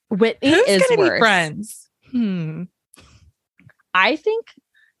 Whitney Who's is gonna worse. be friends? I think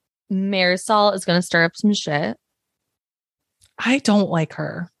Marisol is gonna stir up some shit. I don't like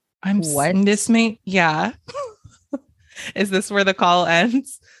her. Yeah. Is this where the call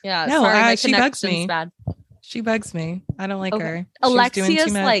ends? Yeah. No, sorry, she bugs me. Bad. She bugs me. I don't like her.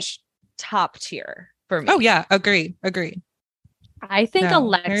 Alexia's like top tier for me. Oh yeah, agree. I think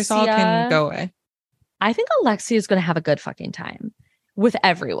Alexia Marisol can go away. I think Alexia is going to have a good fucking time with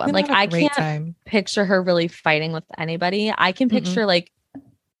everyone. Like I can't picture her really fighting with anybody. I can picture like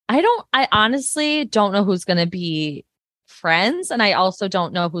I honestly don't know who's going to be friends, and I also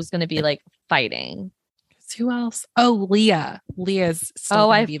don't know who's going to be like fighting. Who else? Oh, Leah. Leah's still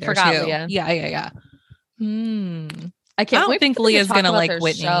gonna be there forgot too. Leah. Yeah. I don't think Leah's gonna like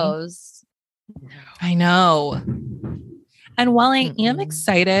Whitney. Shows. I know. And while I am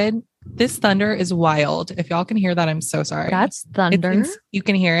excited, this thunder is wild. If y'all can hear that, I'm so sorry. That's thunder. You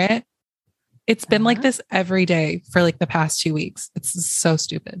can hear it. It's been like this every day for like the past 2 weeks. It's so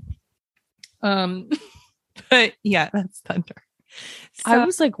stupid. But yeah, that's thunder. So, I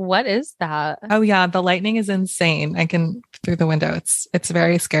was like, what is that? Oh yeah, the lightning is insane. I can through the window. It's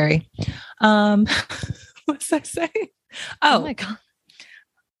very scary. What was I saying? Oh my God.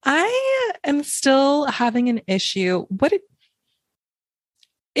 I am still having an issue.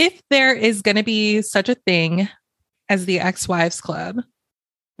 If there is going to be such a thing as the ex-wives club,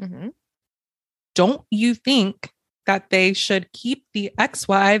 don't you think that they should keep the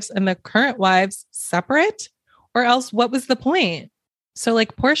ex-wives and the current wives separate? Or else what was the point? So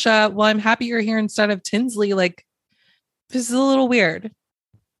like Portia, well, I'm happy you're here instead of Tinsley. Like, this is a little weird.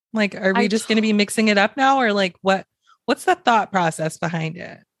 Like, are we just going to be mixing it up now? Or like, what's the thought process behind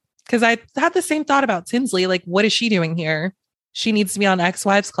it? Because I had the same thought about Tinsley. Like, what is she doing here? She needs to be on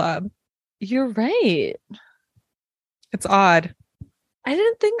Ex-Wives Club. You're right. It's odd. I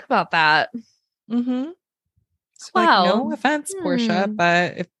didn't think about that. Mm-hmm. So, Wow. like, no offense, Portia,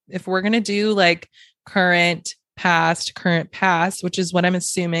 but if we're going to do like current past, which is what I'm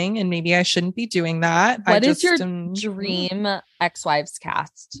assuming, and maybe I shouldn't be doing that. What is your dream ex-wives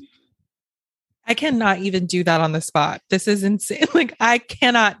cast? I cannot even do that on the spot. This is insane. Like, I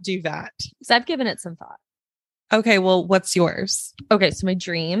cannot do that. Because I've given it some thought. Okay, well, what's yours? Okay, so my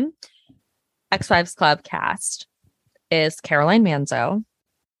dream ex-wives club cast is Caroline Manzo.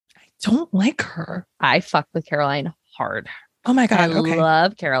 I don't like her. I fuck with Caroline hard. Oh my God. I okay.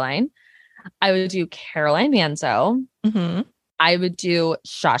 love Caroline. I would do Caroline Manzo. Mm-hmm. I would do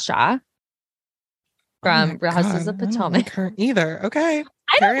Shasha from Real Houses of Potomac. I don't like her either. Okay.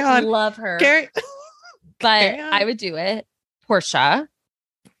 I don't love her. But I would do it. Portia.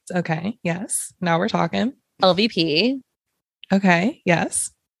 Okay. Yes. Now we're talking. LVP. Okay.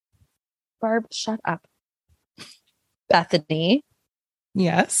 Yes. Barb, shut up. Bethany.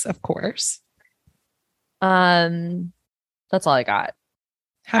 Yes, of course. That's all I got.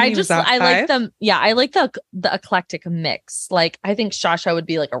 I like them. Yeah, I like the eclectic mix. Like, I think Shasha would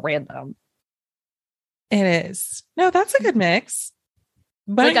be like a random. It is. No, that's a good mix.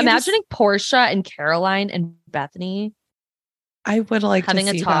 But like imagining Portia and Caroline and Bethany. I would like having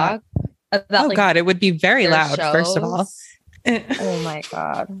to see a talk that. About, like, God, it would be very loud. shows. First of all. Oh my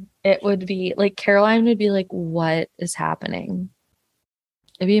God. It would be like Caroline would be like, what is happening?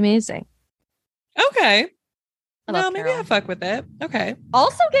 It'd be amazing. Okay. No, maybe I fuck with it. Okay.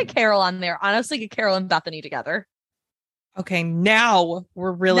 Also get Carol on there. Honestly, get Carol and Bethany together. Okay, now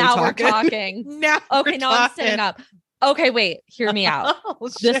we're really talking. We're talking. now I'm standing up. Okay, wait. Hear me out.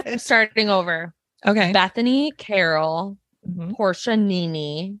 This starting over. Okay. Bethany, Carol, Portia,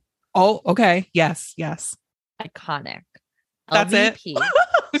 Nene. Oh, okay. Yes. Iconic. That's LVP.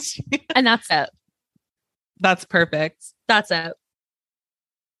 it. And that's it. That's perfect. That's it.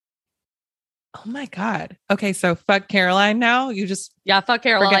 Oh my God. Okay, so fuck Caroline now. You just fuck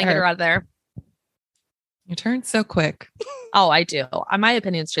Caroline. Get her out of there. You turn so quick. Oh, I do. My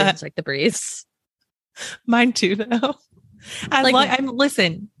opinions change like the breeze. Mine too, though.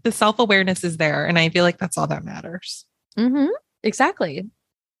 Listen, the self-awareness is there, and I feel like that's all that matters. Mm-hmm. Exactly.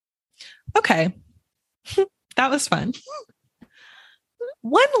 Okay. That was fun.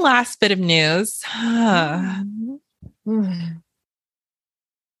 One last bit of news.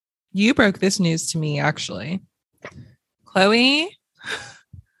 You broke this news to me, actually. Khloe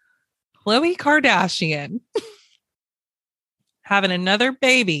Kardashian having another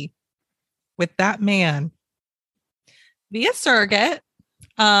baby with that man via surrogate.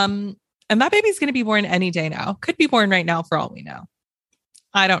 And that baby's going to be born any day now. Could be born right now for all we know.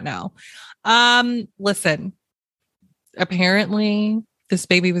 I don't know. Listen, apparently this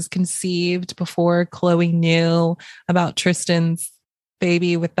baby was conceived before Khloe knew about Tristan's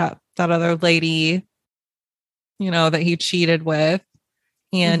baby with that other lady, that he cheated with.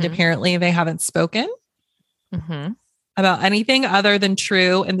 And apparently they haven't spoken about anything other than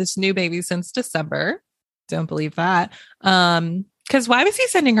True and this new baby since December. Don't believe that. Because why was he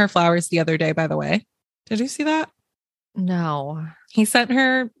sending her flowers the other day, by the way? Did you see that? No. He sent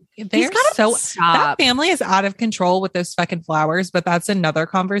her. That family is out of control with those fucking flowers, but that's another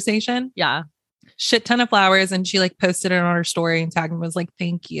conversation. Yeah. Shit ton of flowers. And she like posted it on her story and tagged him, was like,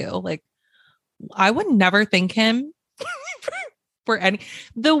 thank you. Like, I would never thank him for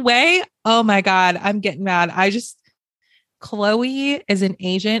the way. Oh my God, I'm getting mad. Khloe is an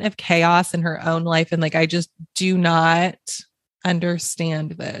agent of chaos in her own life. And like, I just do not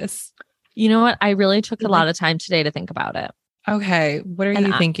understand this. You know what? I really took a lot of time today to think about it. Okay. What are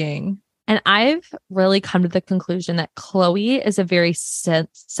you thinking? And I've really come to the conclusion that Khloe is a very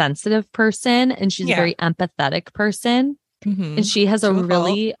sensitive person and she's a very empathetic person. And she has a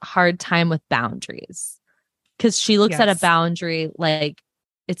really hard time with boundaries because she looks at a boundary like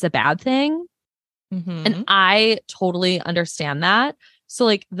it's a bad thing. And I totally understand that. So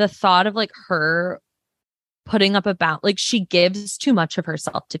like the thought of like her putting up like she gives too much of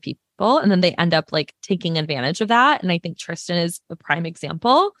herself to people and then they end up like taking advantage of that. And I think Tristan is a prime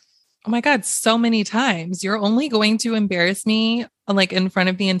example. Oh my God, so many times. You're only going to embarrass me like in front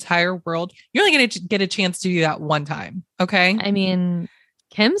of the entire world. You're only going to get a chance to do that one time. Okay. I mean,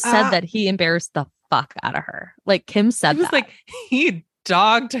 Kim said that he embarrassed the fuck out of her. Like Kim said he was that. like, he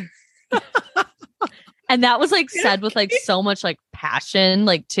dogged her. And that was like said with like so much like passion,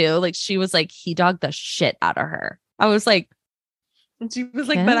 like too. Like she was like, he dogged the shit out of her. I was like, and she was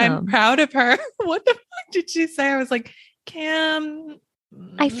like, but I'm proud of her. What the fuck did she say? I was like, Kim.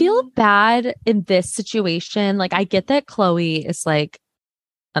 I feel bad in this situation. Like, I get that Khloe is like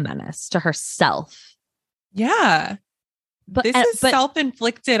a menace to herself. Yeah. But this is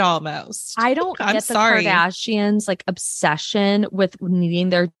self-inflicted almost. I don't get the Kardashians' like obsession with needing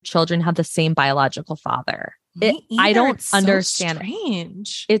their children have the same biological father. I don't understand.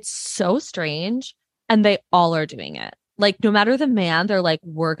 Strange. It's so strange. And they all are doing it. Like, no matter the man, they're like,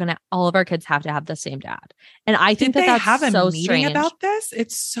 all of our kids have to have the same dad. And I think that's have a so meeting strange about this.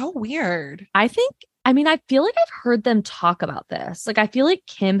 It's so weird. I feel like I've heard them talk about this. Like, I feel like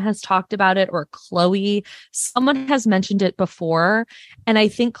Kim has talked about it or Khloe. Someone has mentioned it before. And I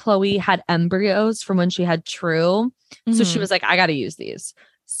think Khloe had embryos from when she had True. Mm-hmm. So she was like, I got to use these.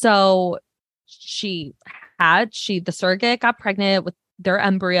 So the surrogate got pregnant with their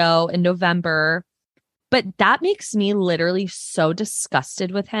embryo in November. But that makes me literally so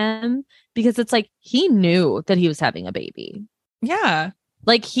disgusted with him because it's like he knew that he was having a baby. Yeah.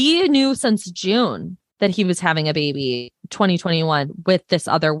 Like he knew since June that he was having a baby 2021 with this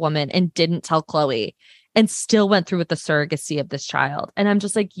other woman and didn't tell Khloe and still went through with the surrogacy of this child. And I'm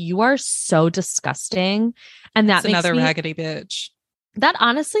just like, you are so disgusting. And that's another raggedy bitch. That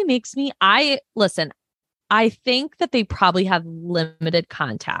honestly makes me, I think that they probably have limited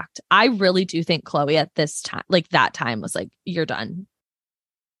contact. I really do think Khloe at this time, like that time was like, you're done.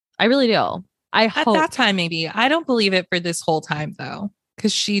 I really do. At that time, maybe. I don't believe it for this whole time though.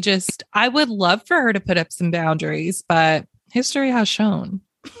 Cause I would love for her to put up some boundaries, but history has shown.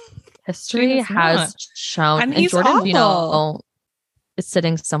 History has shown. And Jordan Vino is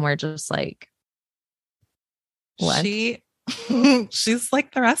sitting somewhere just like, what? She's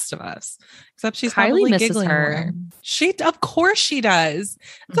like the rest of us, except she's Kylie probably misses giggling her. More. Of course she does.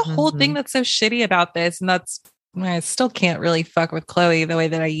 It's a whole thing that's so shitty about this. And I still can't really fuck with Khloe the way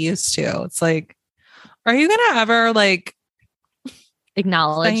that I used to. It's like, are you going to ever like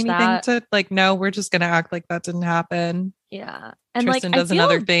acknowledge that? To like, no, we're just going to act like that didn't happen. Yeah. And Tristan does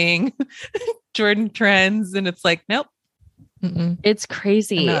another thing. Jordan trends. And it's like, nope. Mm-mm. It's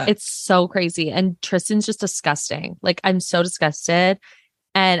crazy. It's so crazy. And Tristan's just disgusting. Like, I'm so disgusted.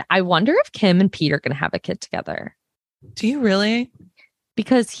 And I wonder if Kim and Pete are going to have a kid together. Do you really?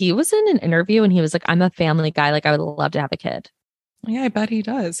 Because he was in an interview and he was like, I'm a family guy. Like, I would love to have a kid. Yeah, I bet he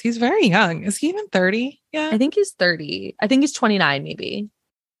does. He's very young. Is he even 30? Yeah. I think he's 30. I think he's 29, maybe.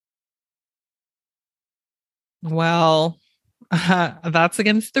 Well, that's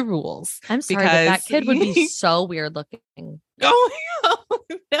against the rules. I'm sorry, but that kid would be so weird looking. Oh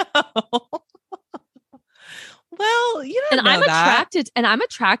no. Well, you don't know I'm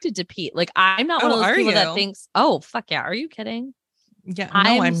attracted to Pete. Like, I'm not one of those people that thinks, oh, fuck yeah. Are you kidding? Yeah,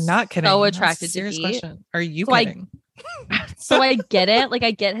 no, I'm not kidding. So attracted to Pete. Question. Are you kidding? So I get it. Like,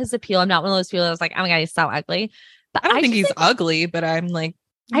 I get his appeal. I'm not one of those people that was like, oh my God, he's so ugly. But I don't think he's ugly, but I'm like,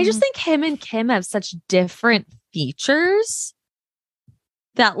 I just think him and Kim have such different features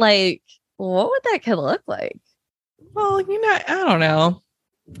that, like, what would that kid look like? Well, I don't know.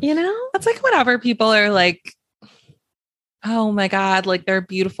 It's like whenever people are like, oh my God, like they're a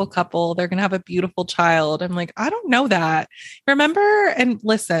beautiful couple. They're going to have a beautiful child. I'm like, I don't know that. Remember, and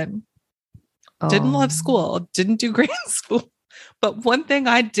listen, didn't love school, didn't do grade school. But one thing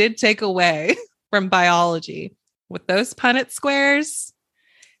I did take away from biology with those Punnett squares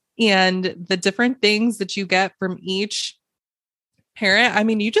and the different things that you get from each parent. I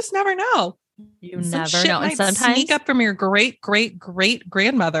mean, you just never know. You never know. And sometimes sneak up from your great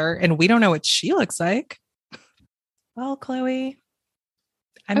grandmother and we don't know what she looks like. Well, Khloe,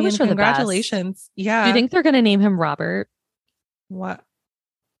 I mean, wish her congratulations. Yeah. Do you think they're going to name him Robert? What?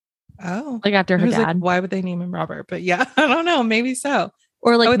 Oh, like after her dad. Like, why would they name him Robert? But yeah, I don't know. Maybe so.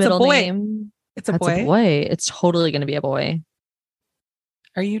 Or like it's middle a boy. Name. It's a That's boy. A boy. It's totally going to be a boy.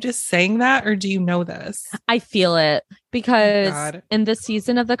 Are you just saying that or do you know this? I feel it because in the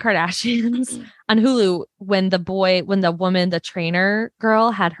season of the Kardashians on Hulu, when the trainer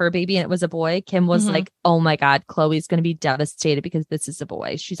girl had her baby and it was a boy, Kim was like, oh my God, Khloe's going to be devastated because this is a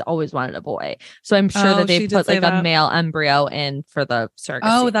boy. She's always wanted a boy. So I'm sure that they put like a male embryo in for the surrogacy.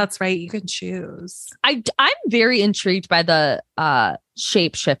 Oh, that's right. You can choose. I'm very intrigued by the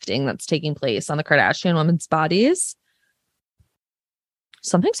shape shifting that's taking place on the Kardashian women's bodies.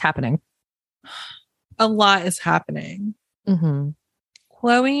 Something's happening. A lot is happening. Mm-hmm.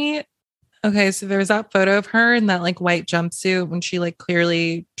 Chloe. Okay, so there's that photo of her in that like white jumpsuit when she like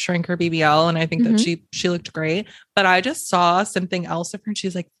clearly shrank her BBL, and I think that she looked great. But I just saw something else of her, and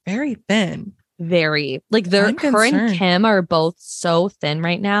she's like very thin. Very like her and Kim are both so thin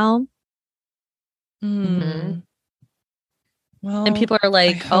right now. Mm. Well, and people are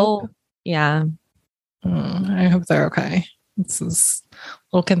like, "Oh, yeah." I hope they're okay. This is a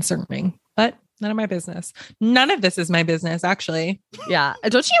little concerning, but none of my business. None of this is my business, actually. Yeah.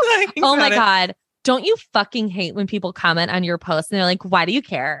 Don't you? Oh my God. Don't you fucking hate when people comment on your post and they're like, why do you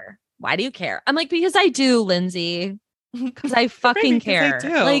care? Why do you care? I'm like, because I do, Lindsay. Because I fucking care. I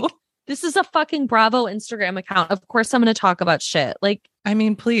do. Like, this is a fucking Bravo Instagram account. Of course, I'm going to talk about shit. Like, I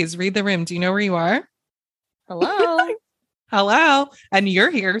mean, please read the room. Do you know where you are? Hello. Hello. And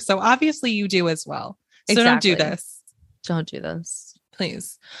you're here. So obviously you do as well. So Don't do this. Don't do this.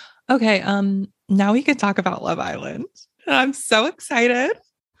 Please. Okay. Now we can talk about Love Island. I'm so excited.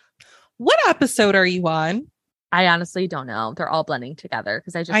 What episode are you on? I honestly don't know. They're all blending together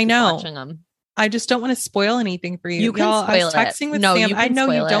because I keep watching them. I just don't want to spoil anything for you. You can spoil I was texting with Sam. I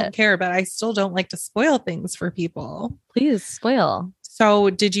know you don't care, but I still don't like to spoil things for people. Please spoil. So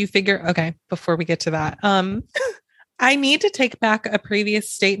did you figure, okay, before we get to that, I need to take back a previous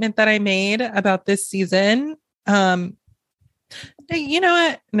statement that I made about this season. You know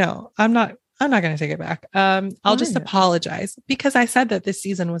what? No, I'm not going to take it back. I'll just apologize because I said that this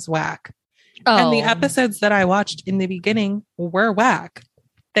season was whack. Oh. And the episodes that I watched in the beginning were whack.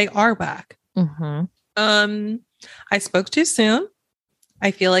 They are whack. Mm-hmm. I spoke too soon.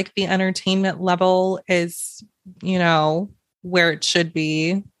 I feel like the entertainment level is, where it should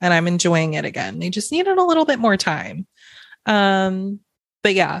be, and I'm enjoying it again. They just needed a little bit more time.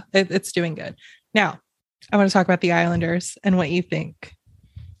 But yeah, it's doing good. Now, I want to talk about the Islanders and what you think.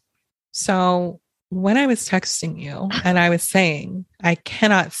 So when I was texting you and I was saying, I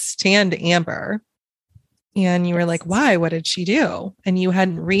cannot stand Amber, and you were like, why? What did she do? And you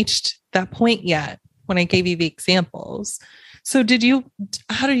hadn't reached that point yet when I gave you the examples. So how did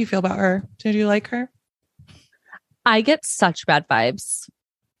you feel about her? Did you like her? I get such bad vibes.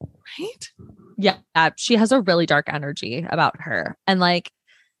 Right? Yeah. She has a really dark energy about her. And like,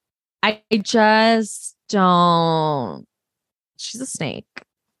 I just don't. She's a snake.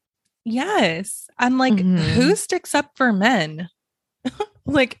 Yes. I'm like, who sticks up for men?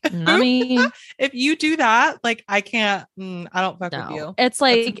 Like, if you do that, like, I can't, I don't fuck with you. It's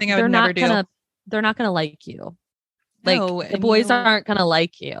like, they're not gonna like you. Like, no, the boys aren't gonna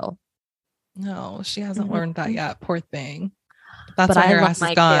like you. No, she hasn't learned that yet. Poor thing. That's but why I her love ass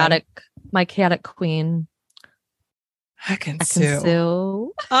is gone. My chaotic queen.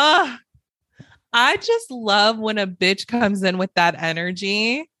 Ekin-Su. I just love when a bitch comes in with that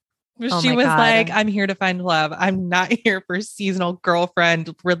energy. She was like, I'm here to find love. I'm not here for seasonal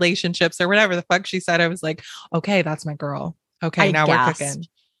girlfriend relationships or whatever the fuck she said. I was like, okay, that's my girl. Okay, now we're cooking.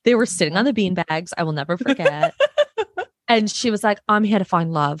 They were sitting on the beanbags. I will never forget. And she was like, I'm here to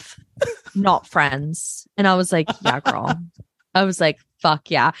find love, not friends. And I was like, yeah, girl. I was like, fuck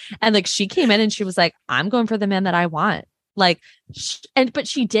yeah. And like, she came in and she was like, I'm going for the man that I want. Like, but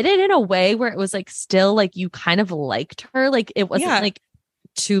she did it in a way where it was like, still like, you kind of liked her. Like, it wasn't like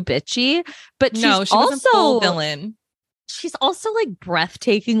too bitchy, but she wasn't full villain. She's also like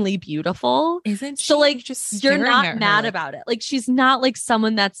breathtakingly beautiful. Isn't she? So like, just you're not mad about it. Like, she's not like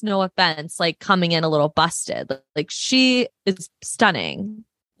someone that's, no offense, like coming in a little busted. Like, she is stunning.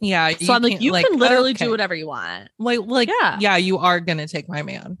 Yeah. So I'm like, you can literally do whatever you want. Like, yeah, you are going to take my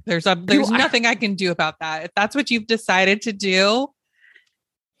man. There's nothing I can do about that. If that's what you've decided to do.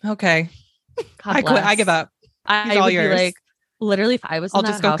 Okay. I quit. I give up. I would be like, literally, if I was in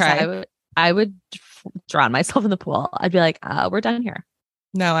that house, I would drown myself in the pool. I'd be like, we're done here.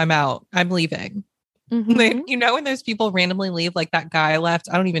 No, I'm out. I'm leaving. Mm-hmm. When those people randomly leave, like that guy left.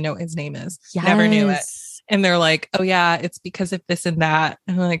 I don't even know what his name is. Yes. Never knew it. And they're like, oh yeah, it's because of this and that.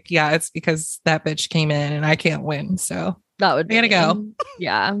 And I'm like, yeah, it's because that bitch came in and I can't win. So that would be, I gotta go.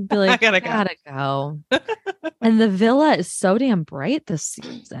 Yeah. Be like, I gotta go. And the villa is so damn bright this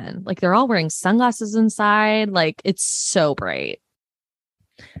season. Like, they're all wearing sunglasses inside. Like, it's so bright.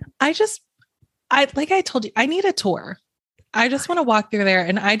 Like I told you, I need a tour. I just want to walk through there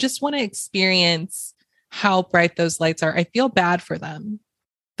and I just want to experience how bright those lights are. I feel bad for them.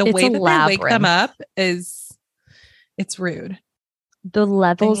 The way that they wake them up it's rude. The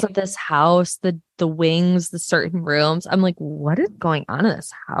levels of this house, the wings, the certain rooms. I'm like, what is going on in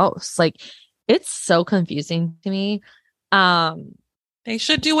this house? Like, it's so confusing to me. They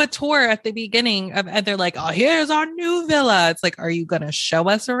should do a tour at the beginning of, and they're like, "Oh, here's our new villa." It's like, are you going to show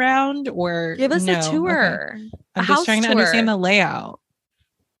us around or Give us no? a tour? Okay. A I'm just house trying to tour. understand the layout.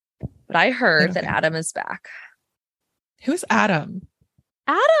 But I heard that Okay. Adam is back. Who's Adam?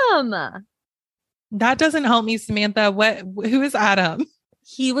 Adam. That doesn't help me, Samantha. Who is Adam?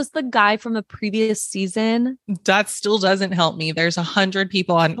 He was the guy from a previous season. That still doesn't help me. There's 100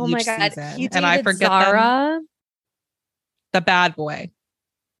 people on Oh each my God. season, He and I dated forget Zara. them. The bad boy.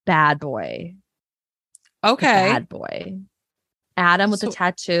 Bad boy. The Okay. bad boy. Adam with the So-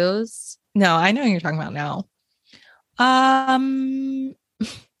 tattoos. No, I know who you're talking about now.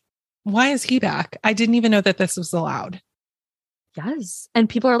 Why is he back? I didn't even know that this was allowed. Yes. And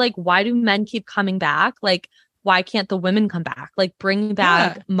people are like, why do men keep coming back? Like, why can't the women come back? Like, bring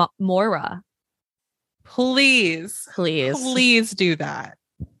back Moira, Please. please. Please do that.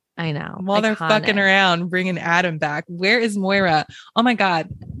 I know. While they're fucking Iconic. around, bringing Adam back. Where is Moira? Oh my God.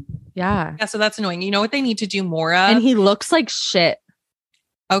 Yeah. Yeah, so that's annoying. You know what they need to do more of? And he looks like shit.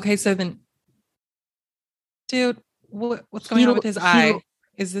 Okay, so then, dude, what's going He- on with his he- eye?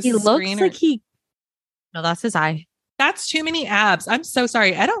 Is this He the looks screen or- like he. No, that's his eye. That's too many abs. I'm so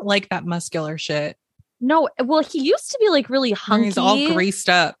sorry. I don't like that muscular shit. No, well, he used to be like really Where hunky. he's all greased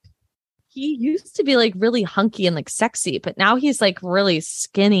up. He used to be like really hunky and like sexy, but now he's like really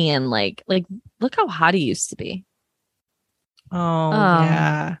skinny and like look how hot he used to be. Oh,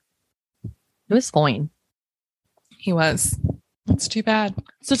 yeah. It was fine. He was. It's too bad.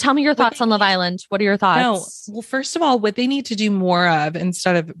 So tell me your thoughts on Love Island. What are your thoughts? No. Well, first of all, what they need to do more of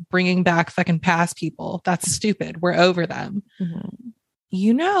instead of bringing back fucking past people, that's stupid. We're over them. Mhm.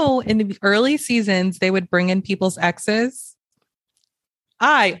 You know, in the early seasons, they would bring in people's exes.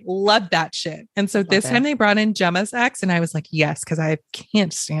 I love that shit. And so this it. time they brought in Gemma's ex, and I was like, yes, because I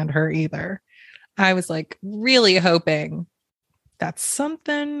can't stand her either. I was like really hoping that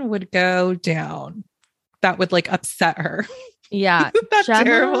something would go down that would like upset her. Yeah. Isn't that Gemma-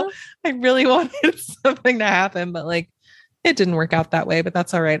 terrible? I really wanted something to happen, but like it didn't work out that way, but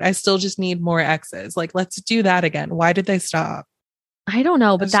that's all right. I still just need more exes. Like, let's do that again. Why did they stop? I don't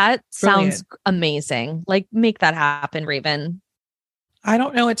know, but that brilliant. sounds amazing. Like, make that happen, Raven. I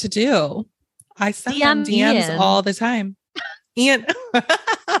don't know what to do. I send them DM DMs Ian. all the time. Ian.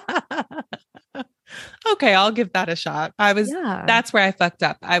 Okay, I'll give that a shot. Yeah. That's where I fucked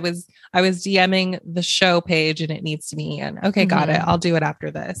up. I was DMing the show page and it needs to be Ian. Okay, got it. Mhm. I'll do it after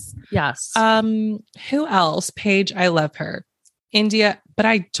this. Yes. Who else? Paige, I love her. India, but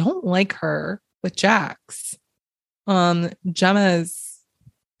I don't like her with Jax. Gemma's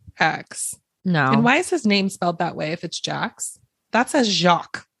ex. no. And why is his name spelled that way if it's Jax? That says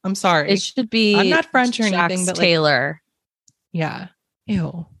Jacques. I'm sorry. It should be I'm not French or Jax anything, but like, Taylor. yeah.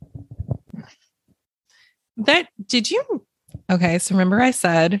 Ew. That did you? Okay, so remember I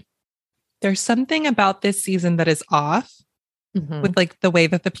said there's something about this season that is off Mhm. with like the way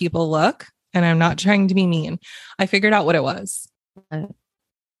that the people look, and I'm not trying to be mean. I figured out what it was. What?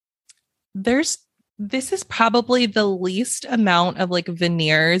 This is probably the least amount of like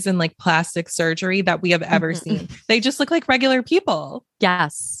veneers and like plastic surgery that we have ever Mhm. seen. They just look like regular people,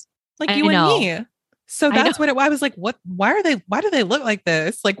 Yes. like I you and know. me. So I that's what I was like, what? Why do they look like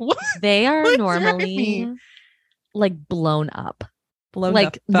this? Like what? They are What's wrong with normally me? like blown up. Blown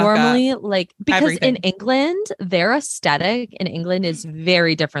Like the fuck normally, up. like because Everything. in England, their aesthetic in England is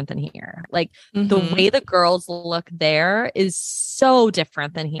very different than here. Like the Mhm. way the girls look there is so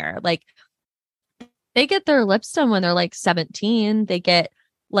different than here. Like they get their lips done when they're like 17. They get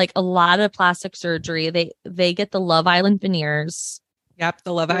like a lot of plastic surgery. They get the Love Island veneers. Yep,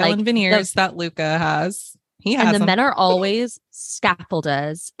 the Love like, Island veneers that Luca has. He has And the them. men are always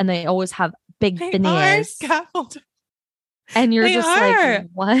scaffolders and they always have big They are veneers. scaffolded. And you're They just are. like,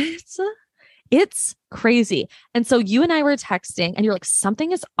 what? It's crazy. And so you and I were texting and you're like,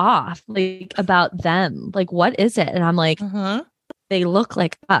 something is off, like about them. Like, what is it? And I'm like, Uh-huh. they look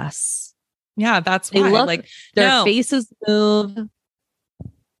like us. Yeah, that's They why. look Like, Their no. faces move.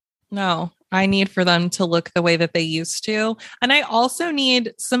 No, I need for them to look the way that they used to. And I also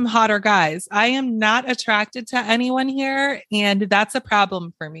need some hotter guys. I am not attracted to anyone here, and that's a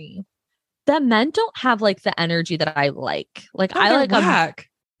problem for me. The men don't have like the energy that I like. Like No, I they're like whack.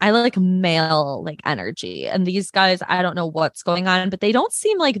 I like male like energy. And these guys, I don't know what's going on, but they don't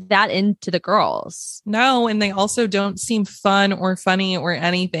seem like that into the girls. No, and they also don't seem fun or funny or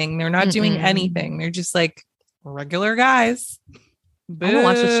anything. They're not doing Mm-mm. anything. They're just like regular guys. I don't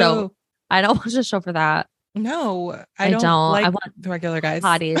watch the show. Boo. I don't watch the show for that. No, I don't. don't. Like I want the regular guys.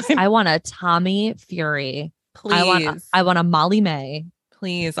 Hotties. I want a Tommy Fury. Please, I want a Molly May.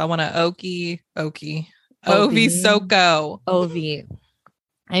 please. I want a Okie. Ovi. Ovi Soko. Ovi.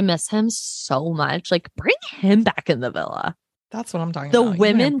 I miss him so much. Like, bring him back in the villa. That's what I'm talking The about.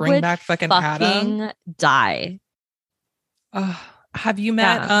 women Bring would back fucking Adam. die. Have you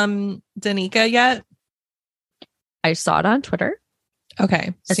met Danica yet? I saw it on Twitter.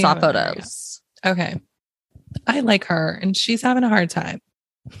 Okay. I saw photos. Okay. I like her and she's having a hard time.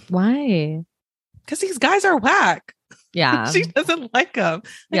 Why? Because these guys are whack. Yeah. She doesn't like him.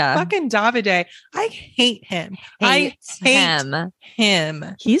 Fucking Davide. I hate him. I hate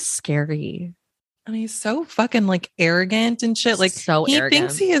him. He's scary. And he's so fucking like arrogant and shit. Like so he arrogant.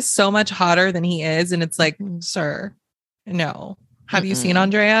 thinks he is so much hotter than he is. And it's like, sir, no. Have you seen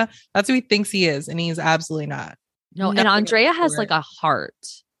Andrea? That's who he thinks he is. And he's absolutely not. No. And Andrea has like a heart.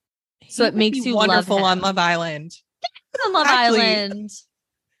 So it makes you wonderful love him. on Love Island. On Love Island.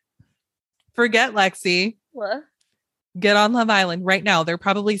 Forget Lexi. What? Get on Love Island right now. They're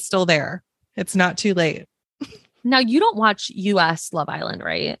probably still there. It's not too late. Now, you don't watch US Love Island,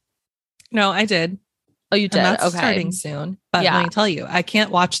 right? No, I did. Oh, you did? And that's okay. starting soon. But let me tell you, I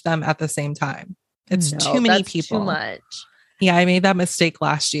can't watch them at the same time. It's too many people. Too much. Yeah, I made that mistake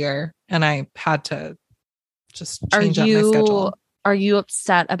last year and I had to just change up my schedule. Are you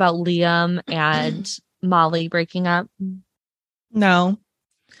upset about Liam and Molly breaking up? No.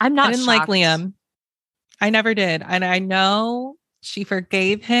 I'm not. I didn't like Liam. I never did. And I know she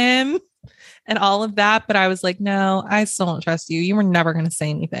forgave him and all of that, but I was like, no, I still don't trust you. You were never going to say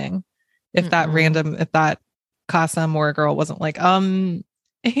anything. If that Casa Moore girl wasn't like,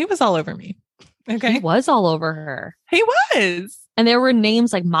 he was all over me. Okay. He was all over her. He was. And there were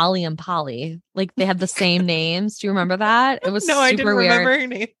names like Molly and Polly. Like they had the same names. Do you remember that? It was no, super I didn't weird. remember her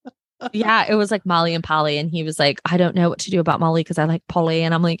name. Yeah, it was like Molly and Polly. And he was like, I don't know what to do about Molly because I like Polly.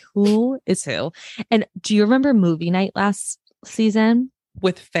 And I'm like, who is who? And do you remember movie night last season?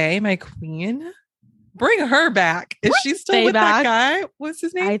 With Faye, my queen? Bring her back. Is she still Faye with back? that guy? What's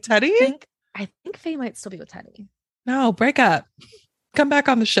his name? I Teddy? I think Faye might still be with Teddy. No, break up. Come back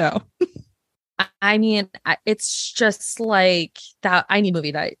on the show. I mean, it's just like that. I need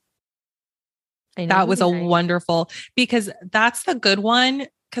movie night. That was a wonderful, because that's the good one.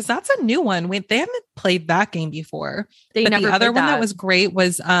 Because that's a new one. They haven't played that game before. But the other one that was great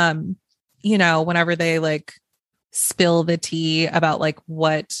was, whenever they like spill the tea about like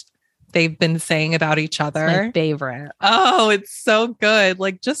what they've been saying about each other. It's my favorite. Oh, it's so good.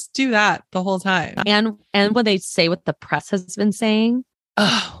 Like just do that the whole time. And when they say what the press has been saying.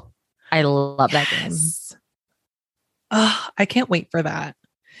 Oh, I love that game. Oh, I can't wait for that.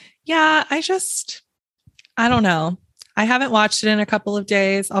 Yeah, I don't know. I haven't watched it in a couple of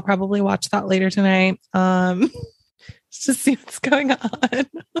days. I'll probably watch that later tonight. Just to see what's going on.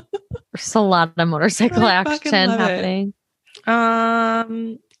 There's a lot of motorcycle action happening.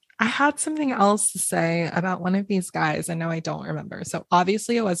 I had something else to say about one of these guys. I know I don't remember. So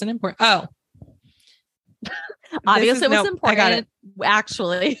obviously it wasn't important. Oh. Obviously it was important. I got it.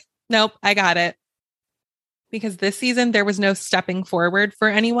 Actually. Nope, I got it. Because this season there was no stepping forward for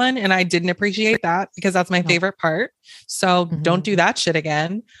anyone. And I didn't appreciate that because that's my favorite part. So don't do that shit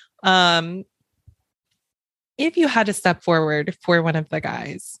again. If you had to step forward for one of the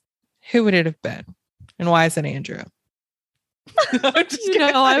guys, who would it have been? And why is it Andrew? I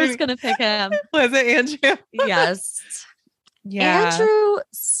was going to pick him. Was it Andrew? Yes. Yeah. Andrew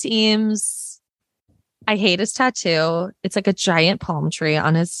seems... I hate his tattoo. It's like a giant palm tree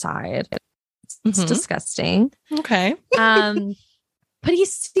on his side. It's disgusting. Okay. But he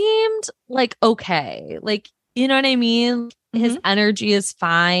seemed like okay. Like, you know what I mean? His energy is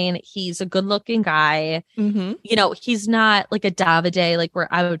fine. He's a good looking guy. You know, he's not like a Davide, like where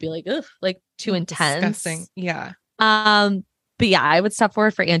I would be like, ugh, like too intense. Disgusting. Yeah. But yeah, I would step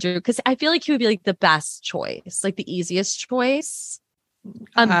forward for Andrew because I feel like he would be like the best choice, like the easiest choice.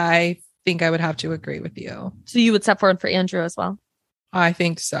 I think I would have to agree with you. So you would step forward for Andrew as well? I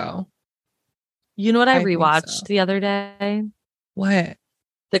think so. You know what I rewatched the other day? What?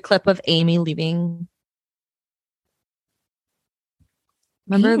 The clip of Amy leaving.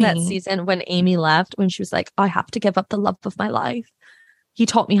 Remember that season when Amy left, when she was like, I have to give up the love of my life. He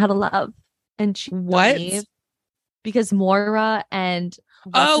taught me how to love. And she what? Because Moira and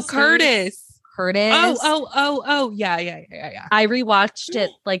Curtis. Oh, yeah. I rewatched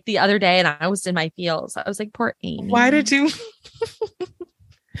it like the other day and I was in my feels. I was like, poor Amy. Why did you?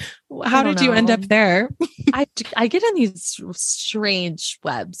 How did you end up there? I get in these strange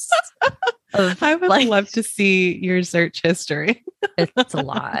webs. I would love to see your search history. It's a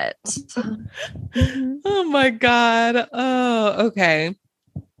lot. Oh my God. Oh, okay.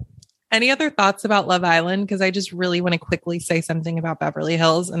 Any other thoughts about Love Island? Because I just really want to quickly say something about Beverly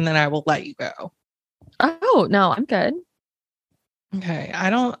Hills and then I will let you go. Oh, no, I'm good. Okay.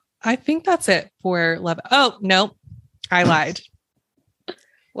 I think that's it for Love. Oh, no, I lied.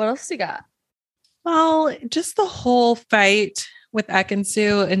 What else you got? Well, just the whole fight with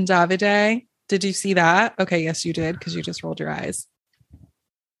Ekansu and Davide. Did you see that? Okay. Yes, you did. Because you just rolled your eyes.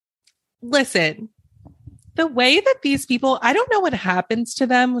 Listen, the way that these people, I don't know what happens to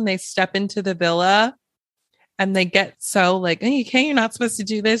them when they step into the villa and they get so like, hey, you're not supposed to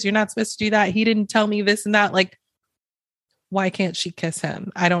do this. You're not supposed to do that. He didn't tell me this and that. Like, why can't she kiss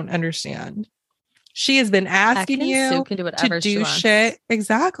him? I don't understand. She has been asking you can do to do shit.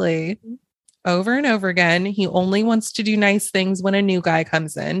 Exactly. Over and over again. He only wants to do nice things when a new guy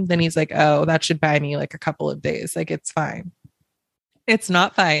comes in. Then he's like, oh, that should buy me like a couple of days. Like, it's fine. It's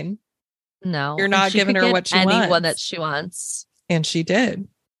not fine. No. You're not giving her what she wants. Anyone that she wants. And she did.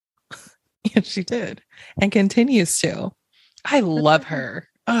 And she did. And continues to. I love her.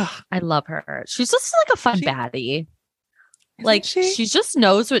 Ugh. I love her. She's just like a fun baddie. Like she just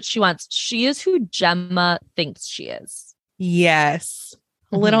knows what she wants. She is who Gemma thinks she is. Yes.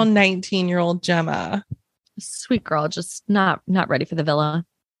 Little 19-year-old Gemma. Sweet girl, just not ready for the villa.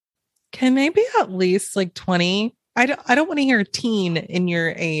 Can they be at least like 20? I don't want to hear teen in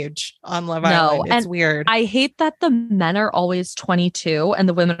your age on Love Island. It's weird. I hate that the men are always 22 and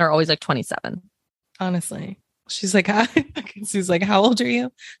the women are always like 27. Honestly. She's like, she's like, how old are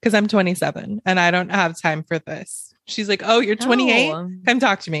you? Because I'm 27 and I don't have time for this. She's like, oh, you're 28? Come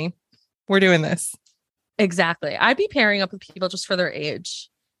talk to me. We're doing this. Exactly. I'd be pairing up with people just for their age.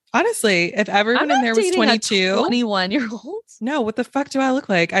 Honestly, if everyone in there was 22, 21-year-old. No, what the fuck do I look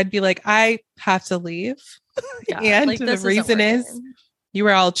like? I'd be like, I have to leave. Yeah, and like, the reason is you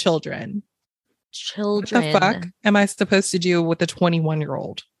were all children. What the fuck am I supposed to do with a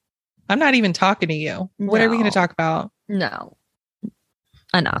 21-year-old? I'm not even talking to you. What are we going to talk about? No.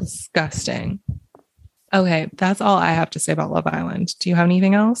 Enough. Disgusting. Okay, that's all I have to say about Love Island. Do you have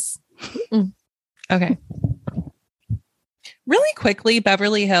anything else? Okay. Really quickly,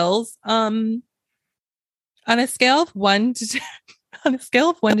 Beverly Hills. On a scale of 1 to 10, on a scale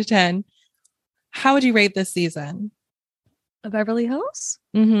of 1 to 10, how would you rate this season? Beverly Hills?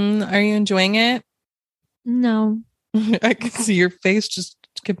 Are you enjoying it? No. I can see your face just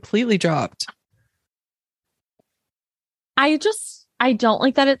completely dropped. I don't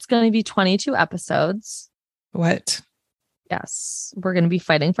like that it's going to be 22 episodes. What? Yes. We're going to be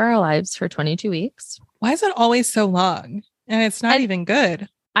fighting for our lives for 22 weeks. Why is it always so long? And it's not even good.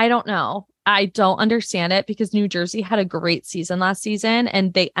 I don't know. I don't understand it because New Jersey had a great season last season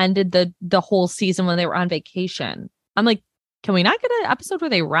and they ended the whole season when they were on vacation. I'm like, can we not get an episode where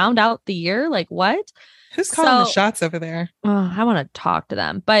they round out the year? Like, what? Who's calling the shots over there? I want to talk to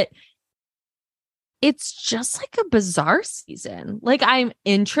them, but it's just like a bizarre season. Like, I'm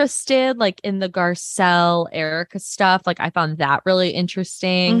interested like in the Garcelle, Erica stuff. Like, I found that really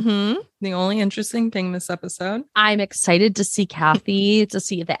interesting. The only interesting thing this episode. I'm excited to see Kathy, to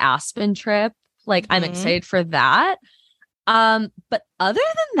see the Aspen trip. Like, I'm excited for that. But other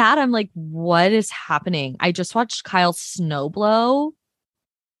than that, I'm like, what is happening? I just watched Kyle Snowblow.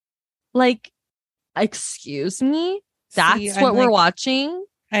 Like, excuse me? That's what we're watching?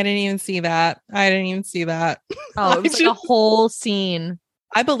 I didn't even see that. Oh, it was like a whole scene.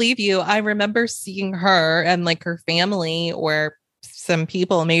 I believe you. I remember seeing her and like her family or some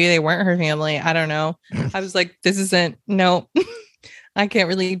people. Maybe they weren't her family. I don't know. I was like, this isn't, no, I can't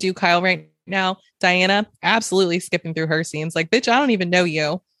really do Kyle right now. Diana, absolutely skipping through her scenes. Like, bitch, I don't even know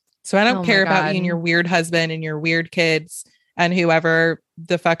you. So I don't care about you and your weird husband and your weird kids and whoever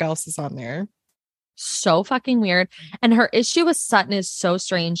the fuck else is on there. So fucking weird. And her issue with Sutton is so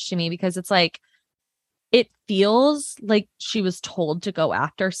strange to me because it's like, it feels like she was told to go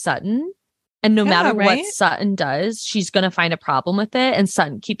after Sutton. And no matter what Sutton does, she's going to find a problem with it. And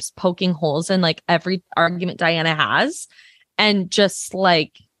Sutton keeps poking holes in like every argument Diana has. And just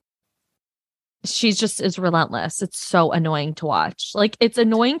like, she's just is relentless. It's so annoying to watch. Like, it's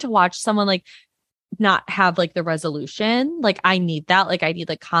annoying to watch someone like not have like the resolution. Like, I need that. Like, I need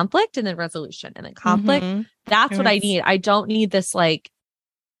like conflict and then resolution and then conflict. That's what I need. I don't need this like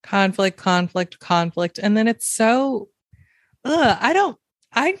conflict. And then it's so,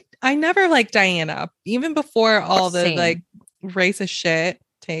 I never liked Diana, even before all the like racist shit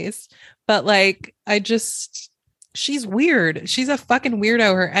taste. But like, she's weird. She's a fucking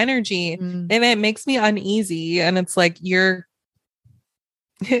weirdo, her energy. And it makes me uneasy. And it's like,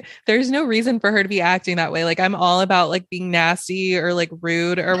 there's no reason for her to be acting that way. Like, I'm all about like being nasty or like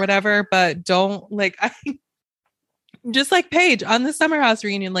rude or whatever, but don't like, just like Paige on the Summer House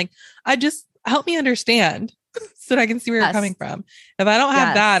reunion. Like, help me understand so that I can see where you're coming from. If I don't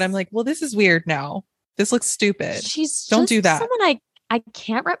have that, I'm like, well, this is weird now. This looks stupid. She's don't just do that. Someone I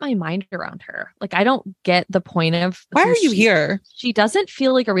can't wrap my mind around her. Like, I don't get the point of why are you here? She doesn't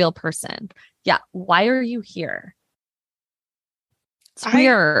feel like a real person. Yeah. Why are you here? It's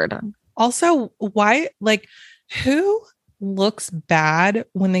weird. Also, why, like, who looks bad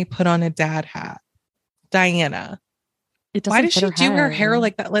when they put on a dad hat? Diana. Why does she do her hair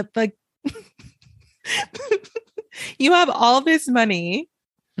like that? Like you have all this money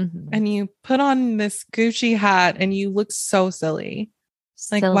and you put on this Gucci hat and you look so silly.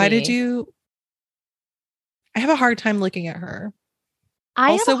 Like, why did you? I have a hard time looking at her.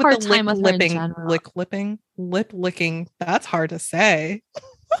 I also have a hard time with lip licking. That's hard to say.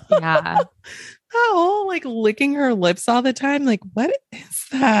 Yeah. Oh, like licking her lips all the time. Like, what is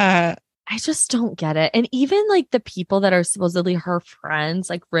that? I just don't get it. And even like the people that are supposedly her friends,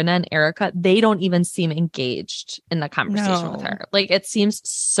 like Rinna and Erica, they don't even seem engaged in the conversation with her. Like, it seems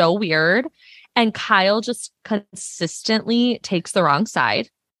so weird. And Kyle just consistently takes the wrong side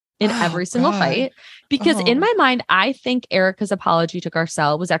in every single fight. Because in my mind, I think Erica's apology to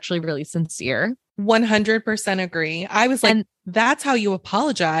Garcelle was actually really sincere. 100% agree. I was like, that's how you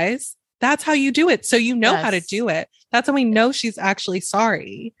apologize. That's how you do it. So you know how to do it. That's how we know she's actually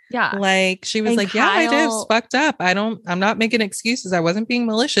sorry. Yeah. Like, she was like, yeah, I did. It was fucked up. I'm not making excuses. I wasn't being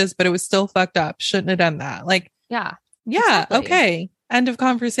malicious, but it was still fucked up. Shouldn't have done that. Like, yeah. Exactly. Okay. End of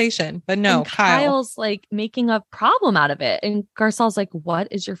conversation. But no, and Kyle's like making a problem out of it. And Garcelle's like, what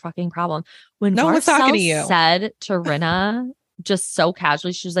is your fucking problem? When Garcelle said to Rinna just so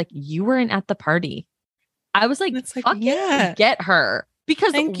casually, she was like, you weren't at the party. I was like, fucking get her.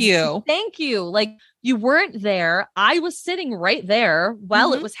 Because thank you. Like, you weren't there. I was sitting right there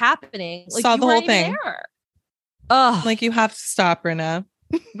while it was happening. Like, saw the whole thing. Oh, like, you have to stop, Rinna.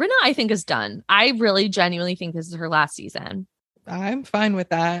 Rinna, I think, is done. I really genuinely think this is her last season. I'm fine with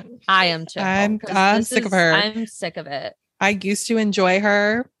that. I am too. I'm sick of her. I'm sick of it. I used to enjoy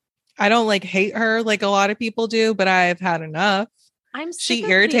her. I don't like hate her like a lot of people do, but I've had enough. She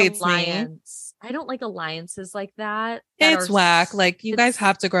irritates me. I don't like alliances like that. It's whack. Like, you guys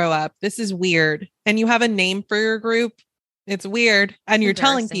have to grow up. This is weird. And you have a name for your group. It's weird. And you're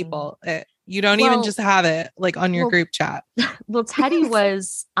telling people it. You don't even just have it like on your group chat. Well, Teddy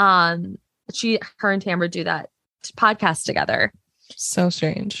was her and Tamra do that podcast together. So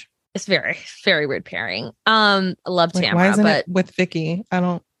strange. It's very, very weird pairing. I love Tamra. Why isn't it with Vicky?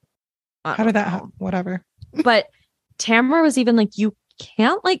 How did that happen? Whatever. But Tamra was even like, you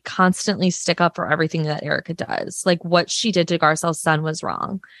can't like constantly stick up for everything that Erica does. Like, what she did to Garcelle's son was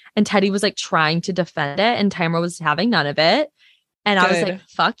wrong. And Teddy was like trying to defend it, and Tamra was having none of it. And I was like,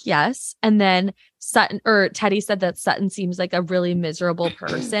 fuck yes. And then Teddy said that Sutton seems like a really miserable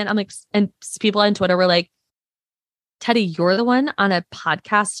person. I'm like, and people on Twitter were like, Teddy, you're the one on a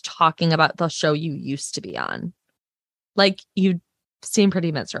podcast talking about the show you used to be on. Like, you seem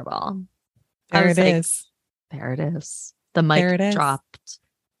pretty miserable. There it is. There it is. The mic dropped.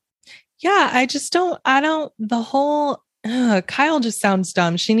 Yeah, the whole Kyle just sounds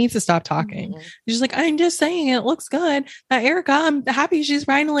dumb. She needs to stop talking. She's like, I'm just saying it looks good. Erica, I'm happy she's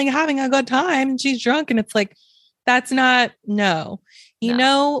finally having a good time and she's drunk. And it's like, that's not, no. You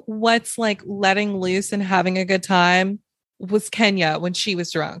know what's like letting loose and having a good time was Kenya when she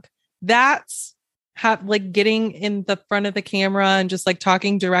was drunk. That's like getting in the front of the camera and just like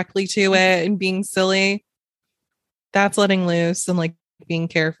talking directly to it and being silly. That's letting loose and like being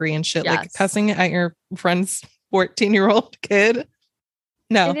carefree and shit. Yes. Like cussing at your friend's 14-year-old kid.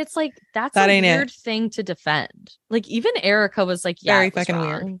 No. And it's like, that's a weird thing to defend. Like, even Erica was like, yeah, very fucking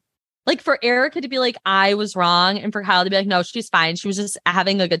weird. Like, for Erica to be like, I was wrong. And for Kyle to be like, no, she's fine. She was just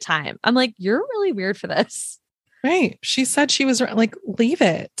having a good time. I'm like, you're really weird for this. Right. She said she was like, leave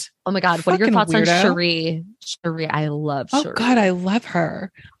it. Oh my God. What are your thoughts on Cherie? Cherie, I love Cherie. Oh God, I love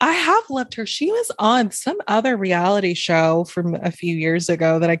her. I have loved her. She was on some other reality show from a few years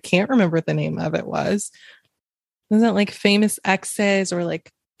ago that I can't remember what the name of it was. Wasn't it like Famous Exes or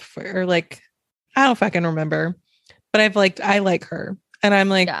like, I don't fucking remember. But I like her. And I'm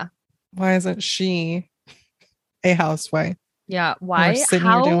like, why isn't she a housewife? Yeah. Why?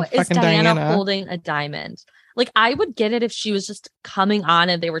 How is Diana holding a diamond? Like, I would get it if she was just coming on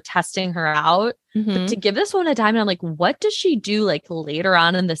and they were testing her out. Mm-hmm. But to give this one a diamond, I'm like, what does she do like later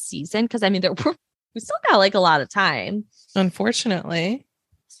on in the season? Because I mean, we still got like a lot of time. Unfortunately.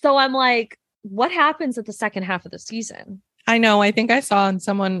 So I'm like, what happens at the second half of the season? I know. I think I saw on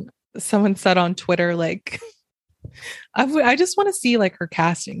someone said on Twitter, like, I just want to see like her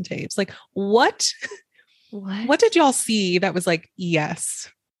casting tapes. Like, what did y'all see that was like, yes,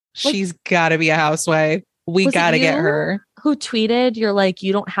 she's got to be a housewife. We got to get her. who tweeted, you're like,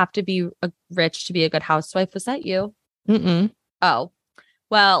 you don't have to be rich to be a good housewife. Was that you? Mm-mm. Oh,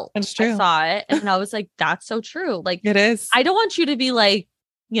 well, That's true. I saw it and I was like, that's so true. Like, It is. I don't want you to be like,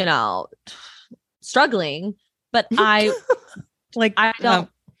 you know, struggling, but I don't.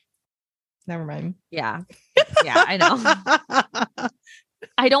 Never mind. Yeah. Yeah, I know.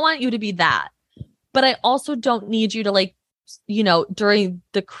 I don't want you to be that, but I also don't need you to like, you know, during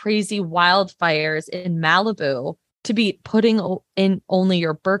the crazy wildfires in Malibu to be putting in only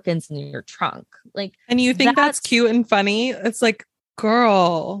your Birkins in your trunk. Like, and you think that's cute and funny? It's like,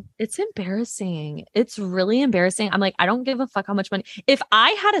 girl, it's embarrassing. It's really embarrassing. I'm like, I don't give a fuck how much money. If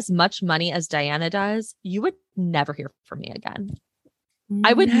I had as much money as Diana does, you would never hear from me again.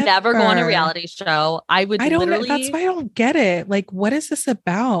 I would never go on a reality show. I don't know. That's why I don't get it. Like, what is this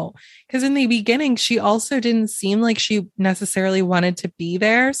about? Because in the beginning, she also didn't seem like she necessarily wanted to be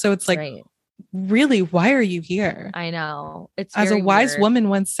there. So it's like, really, why are you here? I know. It's as a wise woman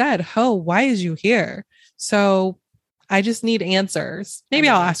once said, "Ho, why is you here?" So I just need answers. Maybe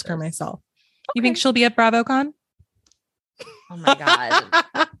I'll ask her myself. Okay. You think she'll be at BravoCon? Oh my God.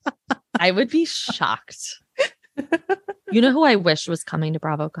 I would be shocked. You know who I wish was coming to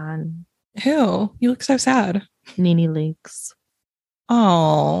BravoCon? Who? You look so sad. Nene Leakes.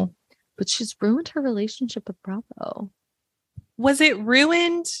 Oh. But she's ruined her relationship with Bravo. Was it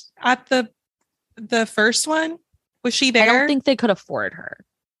ruined at the first one? Was she there? I don't think they could afford her.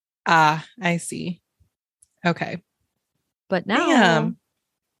 Ah, I see. Okay. But now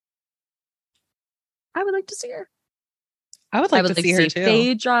I would like to see her. I would like to see her too.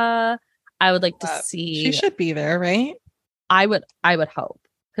 Phaedra. I would like to see. She should be there, right? I would hope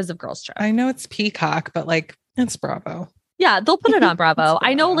because of Girls Trip. I know it's Peacock, but like it's Bravo. Yeah, they'll put it on Bravo.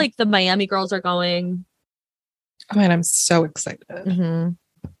 I know like the Miami girls are going. Oh man, I'm so excited. Mm-hmm.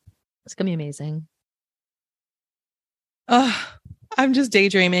 It's gonna be amazing. Oh, I'm just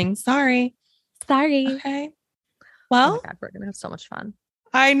daydreaming. Sorry. Okay. Well, oh my God, we're gonna have so much fun.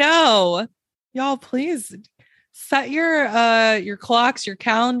 I know. Y'all, please set your clocks, your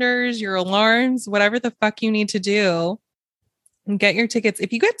calendars, your alarms, whatever the fuck you need to do. And get your tickets.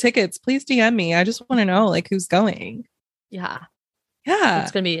 If you get tickets, please DM me. I just want to know like who's going. Yeah.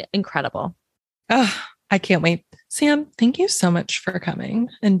 It's gonna be incredible. I can't wait. Sam, thank you so much for coming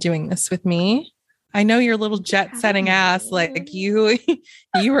and doing this with me. I know your little jet setting ass, like you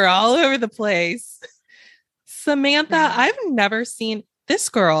were all over the place. Samantha, I've never seen this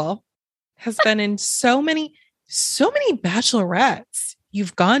girl has been in so many bachelorettes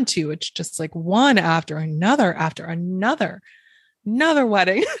you've gone to. It's just like one after another, another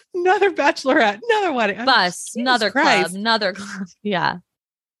wedding, another bachelorette, another wedding. Another club, another club. Yeah.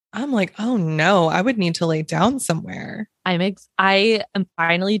 I'm like, oh no, I would need to lay down somewhere. I am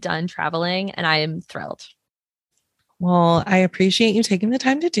finally done traveling and I am thrilled. Well, I appreciate you taking the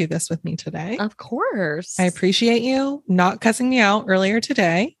time to do this with me today. Of course. I appreciate you not cussing me out earlier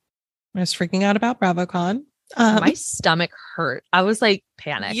today. I was freaking out about BravoCon. My stomach hurt. I was like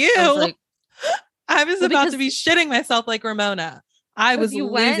panicked. I was about to be shitting myself like Ramona. I was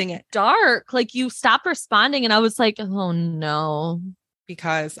losing it. Dark. Like you stopped responding and I was like, oh no.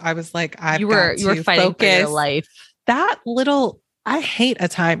 Because I was like, you were fighting for your life. I hate a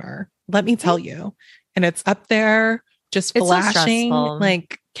timer. Let me tell you. And it's up there just flashing. So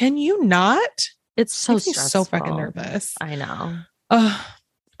like, can you not? It's so stressful. So fucking nervous. I know.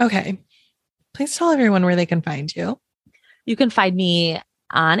 Okay. Please tell everyone where they can find you. You can find me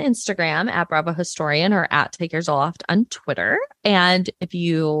on Instagram at Bravo Historian or at Take Your Zoloft on Twitter. And if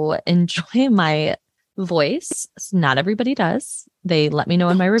you enjoy my voice, not everybody does. They let me know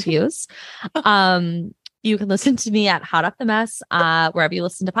in my reviews. You can listen to me at Hot Off the Mess, wherever you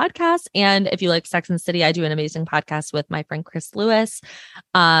listen to podcasts. And if you like Sex and the City, I do an amazing podcast with my friend Chris Lewis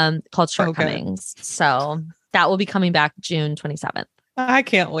called Shortcomings. Okay. So that will be coming back June 27th. I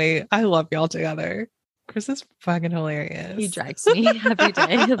can't wait. I love y'all together. Chris is fucking hilarious. He drags me every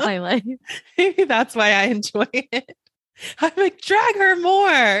day of my life. Maybe that's why I enjoy it. I'm like, drag her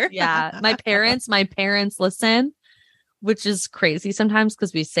more. Yeah. My parents listen, which is crazy sometimes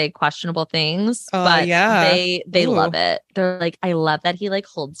because we say questionable things, but they love it. They're like, I love that he like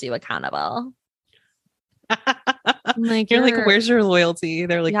holds you accountable. I'm like, you're like, where's your loyalty?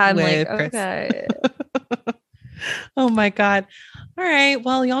 They're like, yeah, I'm like, okay. Oh my God. All right.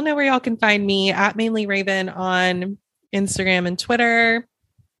 Well, y'all know where y'all can find me at Mainly Raven on Instagram and Twitter.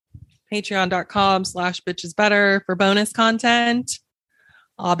 Patreon.com/bitchesbetter for bonus content.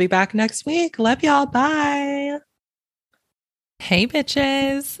 I'll be back next week. Love y'all. Bye. Hey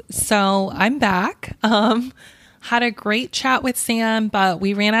bitches. So I'm back. Had a great chat with Sam, but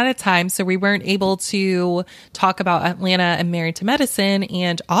we ran out of time, so we weren't able to talk about Atlanta and Married to Medicine.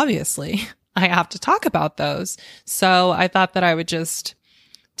 And obviously, I have to talk about those. So I thought that I would just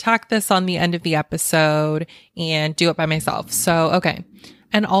tack this on the end of the episode and do it by myself. So, okay.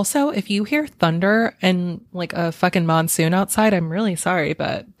 And also, if you hear thunder and like a fucking monsoon outside, I'm really sorry,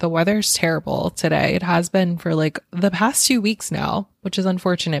 but the weather's terrible today. It has been for like the past 2 weeks now, which is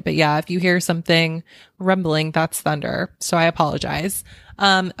unfortunate. But yeah, if you hear something rumbling, that's thunder. So I apologize.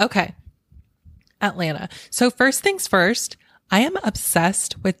 Okay. Atlanta. So first things first, I am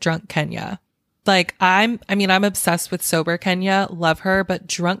obsessed with drunk Kenya. Like I'm obsessed with sober Kenya, love her, but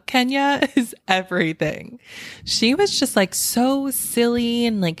drunk Kenya is everything. She was just like so silly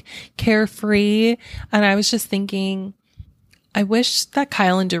and like carefree. And I was just thinking, I wish that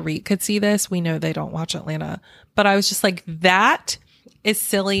Kyle and Dorit could see this. We know they don't watch Atlanta, but I was just like, that is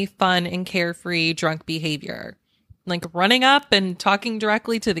silly, fun, and carefree drunk behavior. Like running up and talking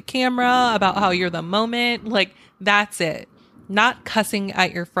directly to the camera about how you're the moment. Like that's it. Not cussing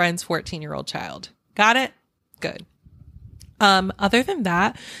at your friend's 14-year-old child. Got it? Good. Other than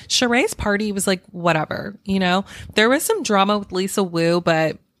that, Sheree's party was like, whatever, you know, there was some drama with Lisa Wu,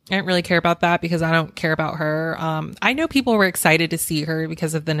 but I didn't really care about that because I don't care about her. I know people were excited to see her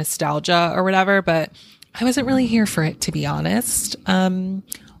because of the nostalgia or whatever, but I wasn't really here for it, to be honest.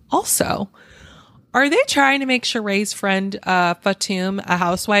 Also, are they trying to make Sheree's friend, Fatum a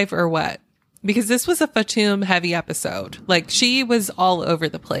housewife or what? Because this was a Fatum heavy episode. Like she was all over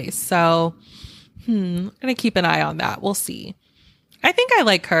the place. So, I'm going to keep an eye on that. We'll see. I think I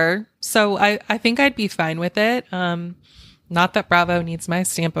like her. So I think I'd be fine with it. Not that Bravo needs my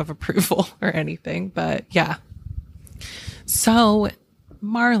stamp of approval or anything, but yeah. So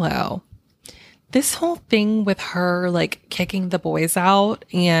Marlo, this whole thing with her like kicking the boys out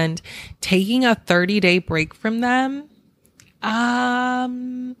and taking a 30-day break from them,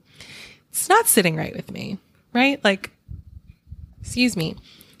 it's not sitting right with me, right? Like, excuse me.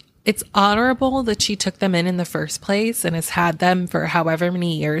 It's honorable that she took them in the first place and has had them for however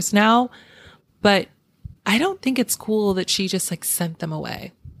many years now. But I don't think it's cool that she just like sent them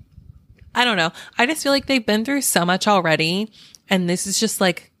away. I don't know. I just feel like they've been through so much already. And this is just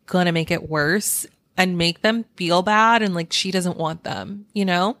like going to make it worse and make them feel bad. And like, she doesn't want them, you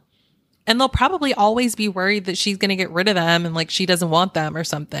know? And they'll probably always be worried that she's going to get rid of them and like she doesn't want them or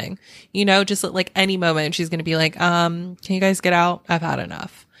something, you know, just at like any moment she's going to be like, can you guys get out? I've had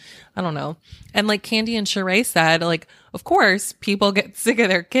enough. I don't know. And like Kandi and Sheree said, like, of course people get sick of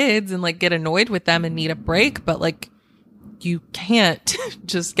their kids and like get annoyed with them and need a break, but like you can't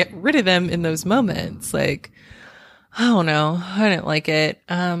just get rid of them in those moments. Like, I don't know. I didn't like it.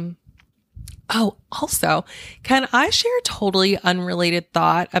 Oh, also, can I share a totally unrelated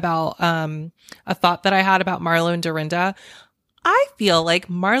thought about a thought that I had about Marlo and Dorinda? I feel like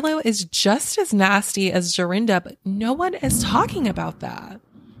Marlo is just as nasty as Dorinda, but no one is talking about that.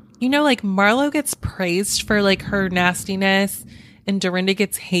 You know, like Marlo gets praised for like her nastiness and Dorinda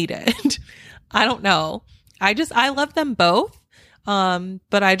gets hated. I don't know. I love them both.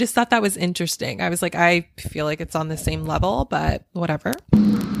 But I just thought that was interesting. I was like, I feel like it's on the same level, but whatever.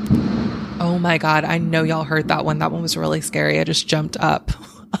 Oh my God. I know y'all heard that one. That one was really scary. I just jumped up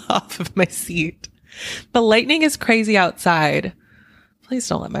off of my seat. The lightning is crazy outside. Please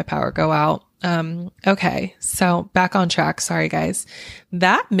don't let my power go out. Okay. So back on track. Sorry, guys.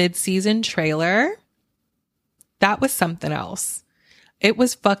 That mid-season trailer, that was something else. It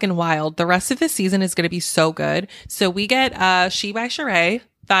was fucking wild. The rest of the season is going to be so good. So we get She by Sheree,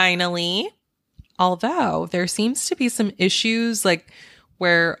 finally. Although there seems to be some issues like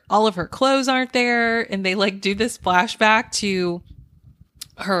where all of her clothes aren't there and they like do this flashback to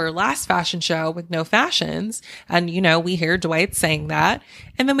her last fashion show with no fashions. And, you know, we hear Dwight saying that.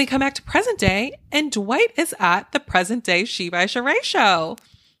 And then we come back to present day and Dwight is at the present day She by Sheree show.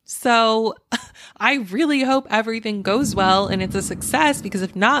 So I really hope everything goes well and it's a success, because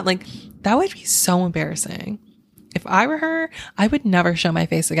if not, like, that would be so embarrassing. If I were her, I would never show my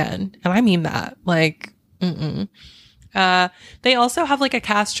face again. And I mean that. Like, they also have like a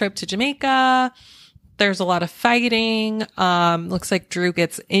cast trip to Jamaica. There's a lot of fighting. Looks like Drew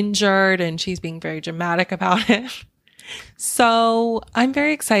gets injured and she's being very dramatic about it. So I'm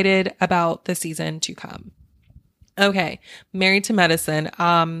very excited about the season to come. Okay. Married to Medicine.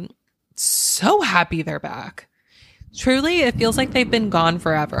 So happy they're back. Truly, it feels like they've been gone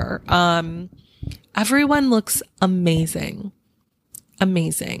forever. Everyone looks amazing.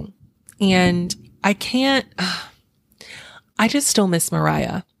 Amazing. And I just still miss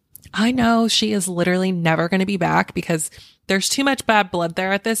Mariah. I know she is literally never going to be back because there's too much bad blood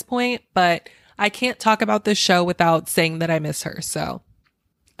there at this point, but I can't talk about this show without saying that I miss her. So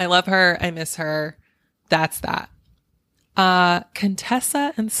I love her. I miss her. That's that.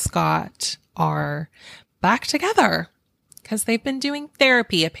 Contessa and Scott are back together because they've been doing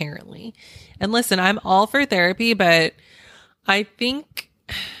therapy apparently. And listen, I'm all for therapy, but I think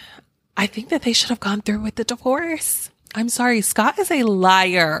that they should have gone through with the divorce. I'm sorry. Scott is a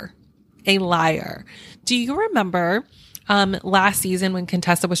liar. A liar. Do you remember last season when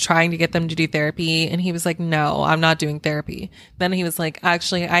Contessa was trying to get them to do therapy and he was like, no, I'm not doing therapy. Then he was like,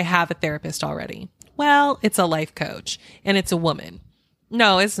 actually, I have a therapist already. Well, it's a life coach and it's a woman.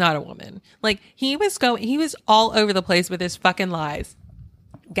 No, it's not a woman. Like he was all over the place with his fucking lies,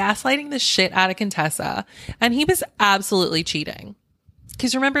 gaslighting the shit out of Contessa. And he was absolutely cheating.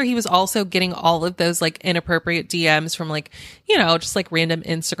 Because remember, he was also getting all of those like inappropriate DMs from like, you know, just like random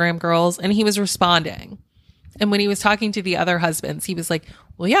Instagram girls. And he was responding. And when he was talking to the other husbands, he was like,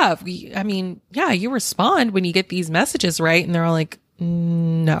 well, yeah, you respond when you get these messages, right? And they're all like,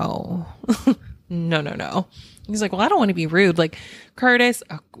 no, no. He's like, well, I don't want to be rude. Like Curtis.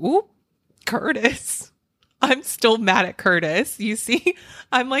 I'm still mad at Curtis. You see,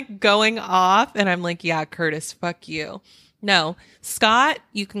 I'm like going off and I'm like, yeah, Curtis, fuck you. No, Scott,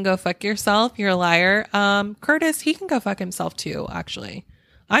 you can go fuck yourself. You're a liar. Curtis, he can go fuck himself too, actually.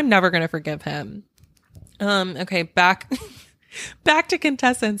 I'm never going to forgive him. Okay, back to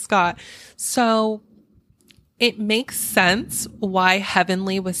Contessa and Scott. So it makes sense why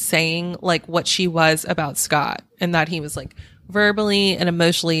Heavenly was saying like what she was about Scott and that he was like verbally and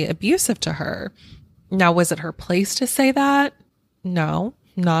emotionally abusive to her. Now, was it her place to say that? No,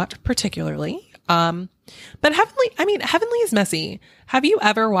 not particularly. But Heavenly is messy. Have you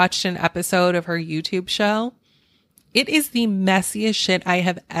ever watched an episode of her YouTube show? It is the messiest shit I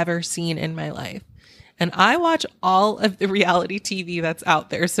have ever seen in my life. And I watch all of the reality TV that's out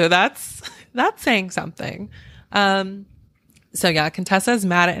there. So that's saying something. So yeah, Contessa's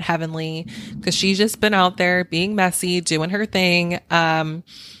mad at Heavenly because she's just been out there being messy, doing her thing. And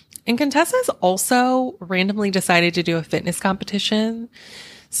Contessa's also randomly decided to do a fitness competition.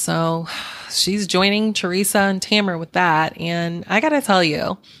 So she's joining Teresa and Tamara with that. And I gotta tell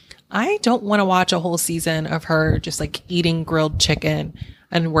you, I don't want to watch a whole season of her just like eating grilled chicken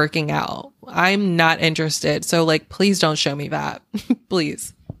and working out. I'm not interested. So like, please don't show me that.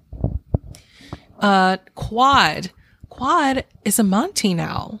 Please. Quad is a Monty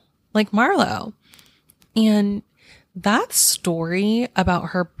now, like Marlo. And that story about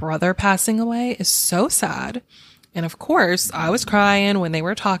her brother passing away is so sad. And of course, I was crying when they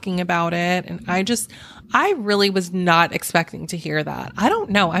were talking about it. And I really was not expecting to hear that. I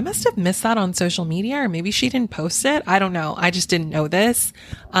don't know. I must have missed that on social media, or maybe she didn't post it. I don't know. I just didn't know this.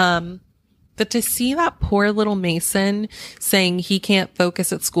 But to see that poor little Mason saying he can't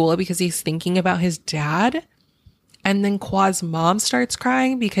focus at school because he's thinking about his dad. And then Quad's mom starts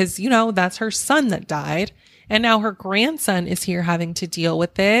crying because, you know, that's her son that died. And now her grandson is here having to deal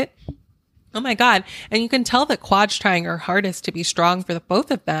with it. Oh my God. And you can tell that Quad's trying her hardest to be strong for the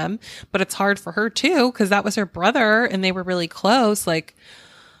both of them, but it's hard for her too, because that was her brother and they were really close. Like,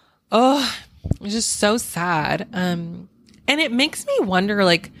 oh, it's just so sad. And it makes me wonder,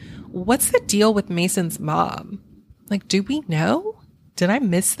 like, what's the deal with Mason's mom? Like, do we know? Did I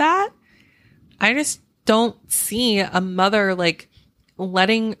miss that? I just don't see a mother like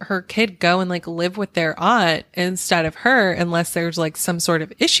letting her kid go and like live with their aunt instead of her, unless there's like some sort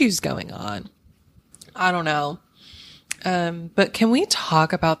of issues going on. I don't know. But can we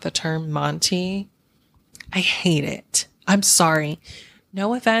talk about the term Monty? I hate it. I'm sorry.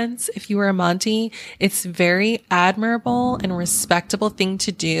 No offense if you were a Monty. It's very admirable and respectable thing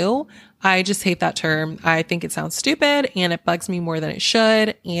to do. I just hate that term. I think it sounds stupid and it bugs me more than it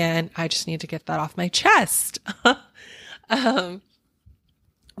should. And I just need to get that off my chest.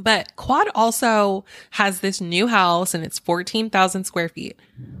 But Quad also has this new house and it's 14,000 square feet.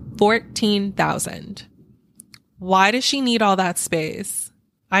 14,000. Why does she need all that space?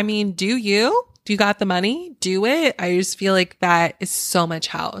 I mean, do you got the money? Do it. I just feel like that is so much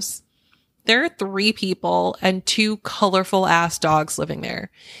house. There are 3 people and 2 colorful ass dogs living there.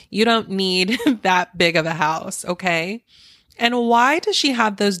 You don't need that big of a house. Okay. And why does she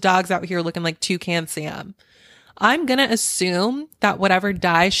have those dogs out here looking like Toucan Sam? I'm going to assume that whatever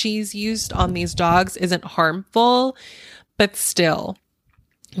dye she's used on these dogs isn't harmful, but still,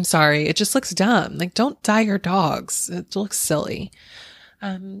 I'm sorry. It just looks dumb. Like, don't dye your dogs. It looks silly.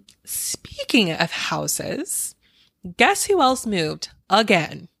 Speaking of houses, guess who else moved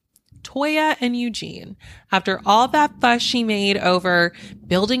again? Toya and Eugene. After all that fuss she made over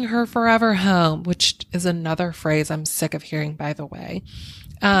building her forever home, which is another phrase I'm sick of hearing, by the way.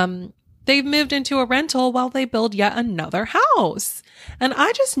 they've moved into a rental while they build yet another house. And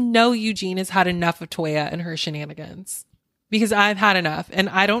I just know Eugene has had enough of Toya and her shenanigans because I've had enough and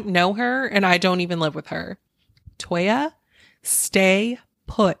I don't know her and I don't even live with her. Toya, stay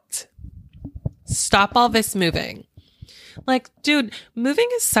put. Stop all this moving. Like, dude, moving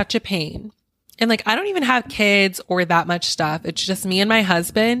is such a pain. And like, I don't even have kids or that much stuff. It's just me and my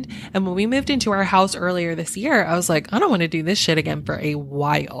husband. And when we moved into our house earlier this year, I was like, I don't want to do this shit again for a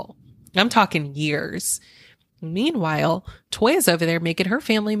while. I'm talking years. Meanwhile, Toya's over there making her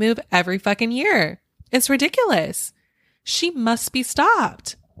family move every fucking year. It's ridiculous. She must be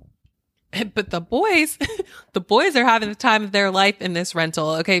stopped. But the boys are having the time of their life in this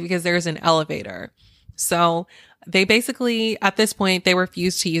rental, okay, because there's an elevator. So they basically, at this point, they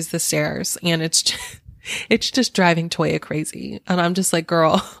refuse to use the stairs, and it's just driving Toya crazy. And I'm just like,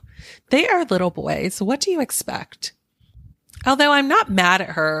 girl, they are little boys. What do you expect? Although I'm not mad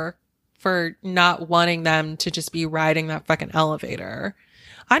at her for not wanting them to just be riding that fucking elevator.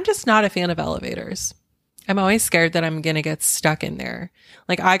 I'm just not a fan of elevators. I'm always scared that I'm going to get stuck in there.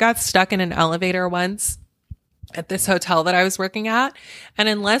 Like, I got stuck in an elevator once at this hotel that I was working at. And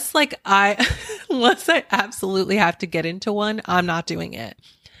unless I absolutely have to get into one, I'm not doing it.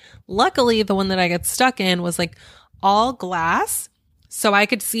 Luckily, the one that I got stuck in was like all glass. So I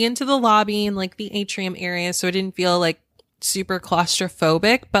could see into the lobby and like the atrium area. So I didn't feel like super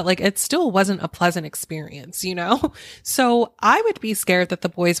claustrophobic, but like it still wasn't a pleasant experience, you know? So I would be scared that the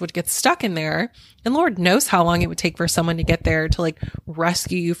boys would get stuck in there. And Lord knows how long it would take for someone to get there to like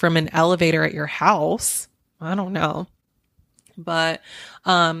rescue you from an elevator at your house. I don't know. But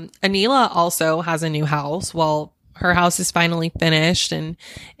Anila also has a new house. Well, her house is finally finished and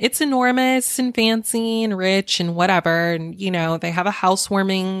it's enormous and fancy and rich and whatever. And, you know, they have a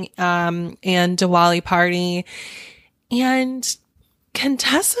housewarming and Diwali party. And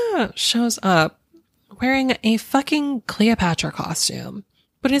Contessa shows up wearing a fucking Cleopatra costume,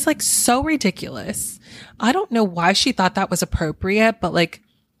 but it's like so ridiculous. I don't know why she thought that was appropriate, but like,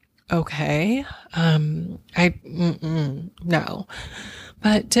 okay. No.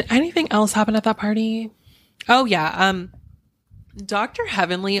 But did anything else happen at that party? Oh yeah. Dr.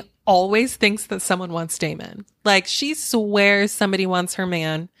 Heavenly always thinks that someone wants Damon. Like, she swears somebody wants her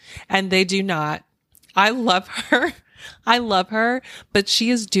man and they do not. I love her. I love her, but she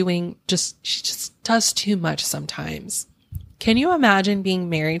just does too much sometimes. Can you imagine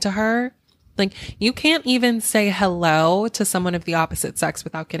being married to her? Like, you can't even say hello to someone of the opposite sex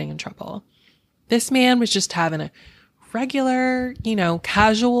without getting in trouble. This man was just having a regular, you know,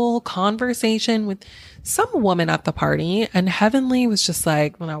 casual conversation with some woman at the party, and Heavenly was just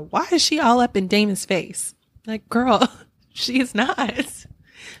like, well, why is she all up in Damon's face? Like, girl, she is not.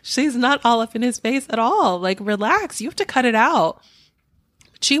 She's not all up in his face at all. Like, relax. You have to cut it out.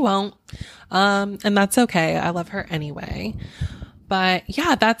 But she won't. And that's okay. I love her anyway. But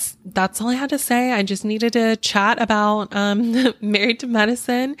yeah, that's all I had to say. I just needed to chat about Married to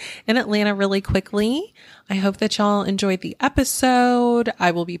Medicine in Atlanta really quickly. I hope that y'all enjoyed the episode.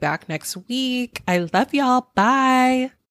 I will be back next week. I love y'all. Bye.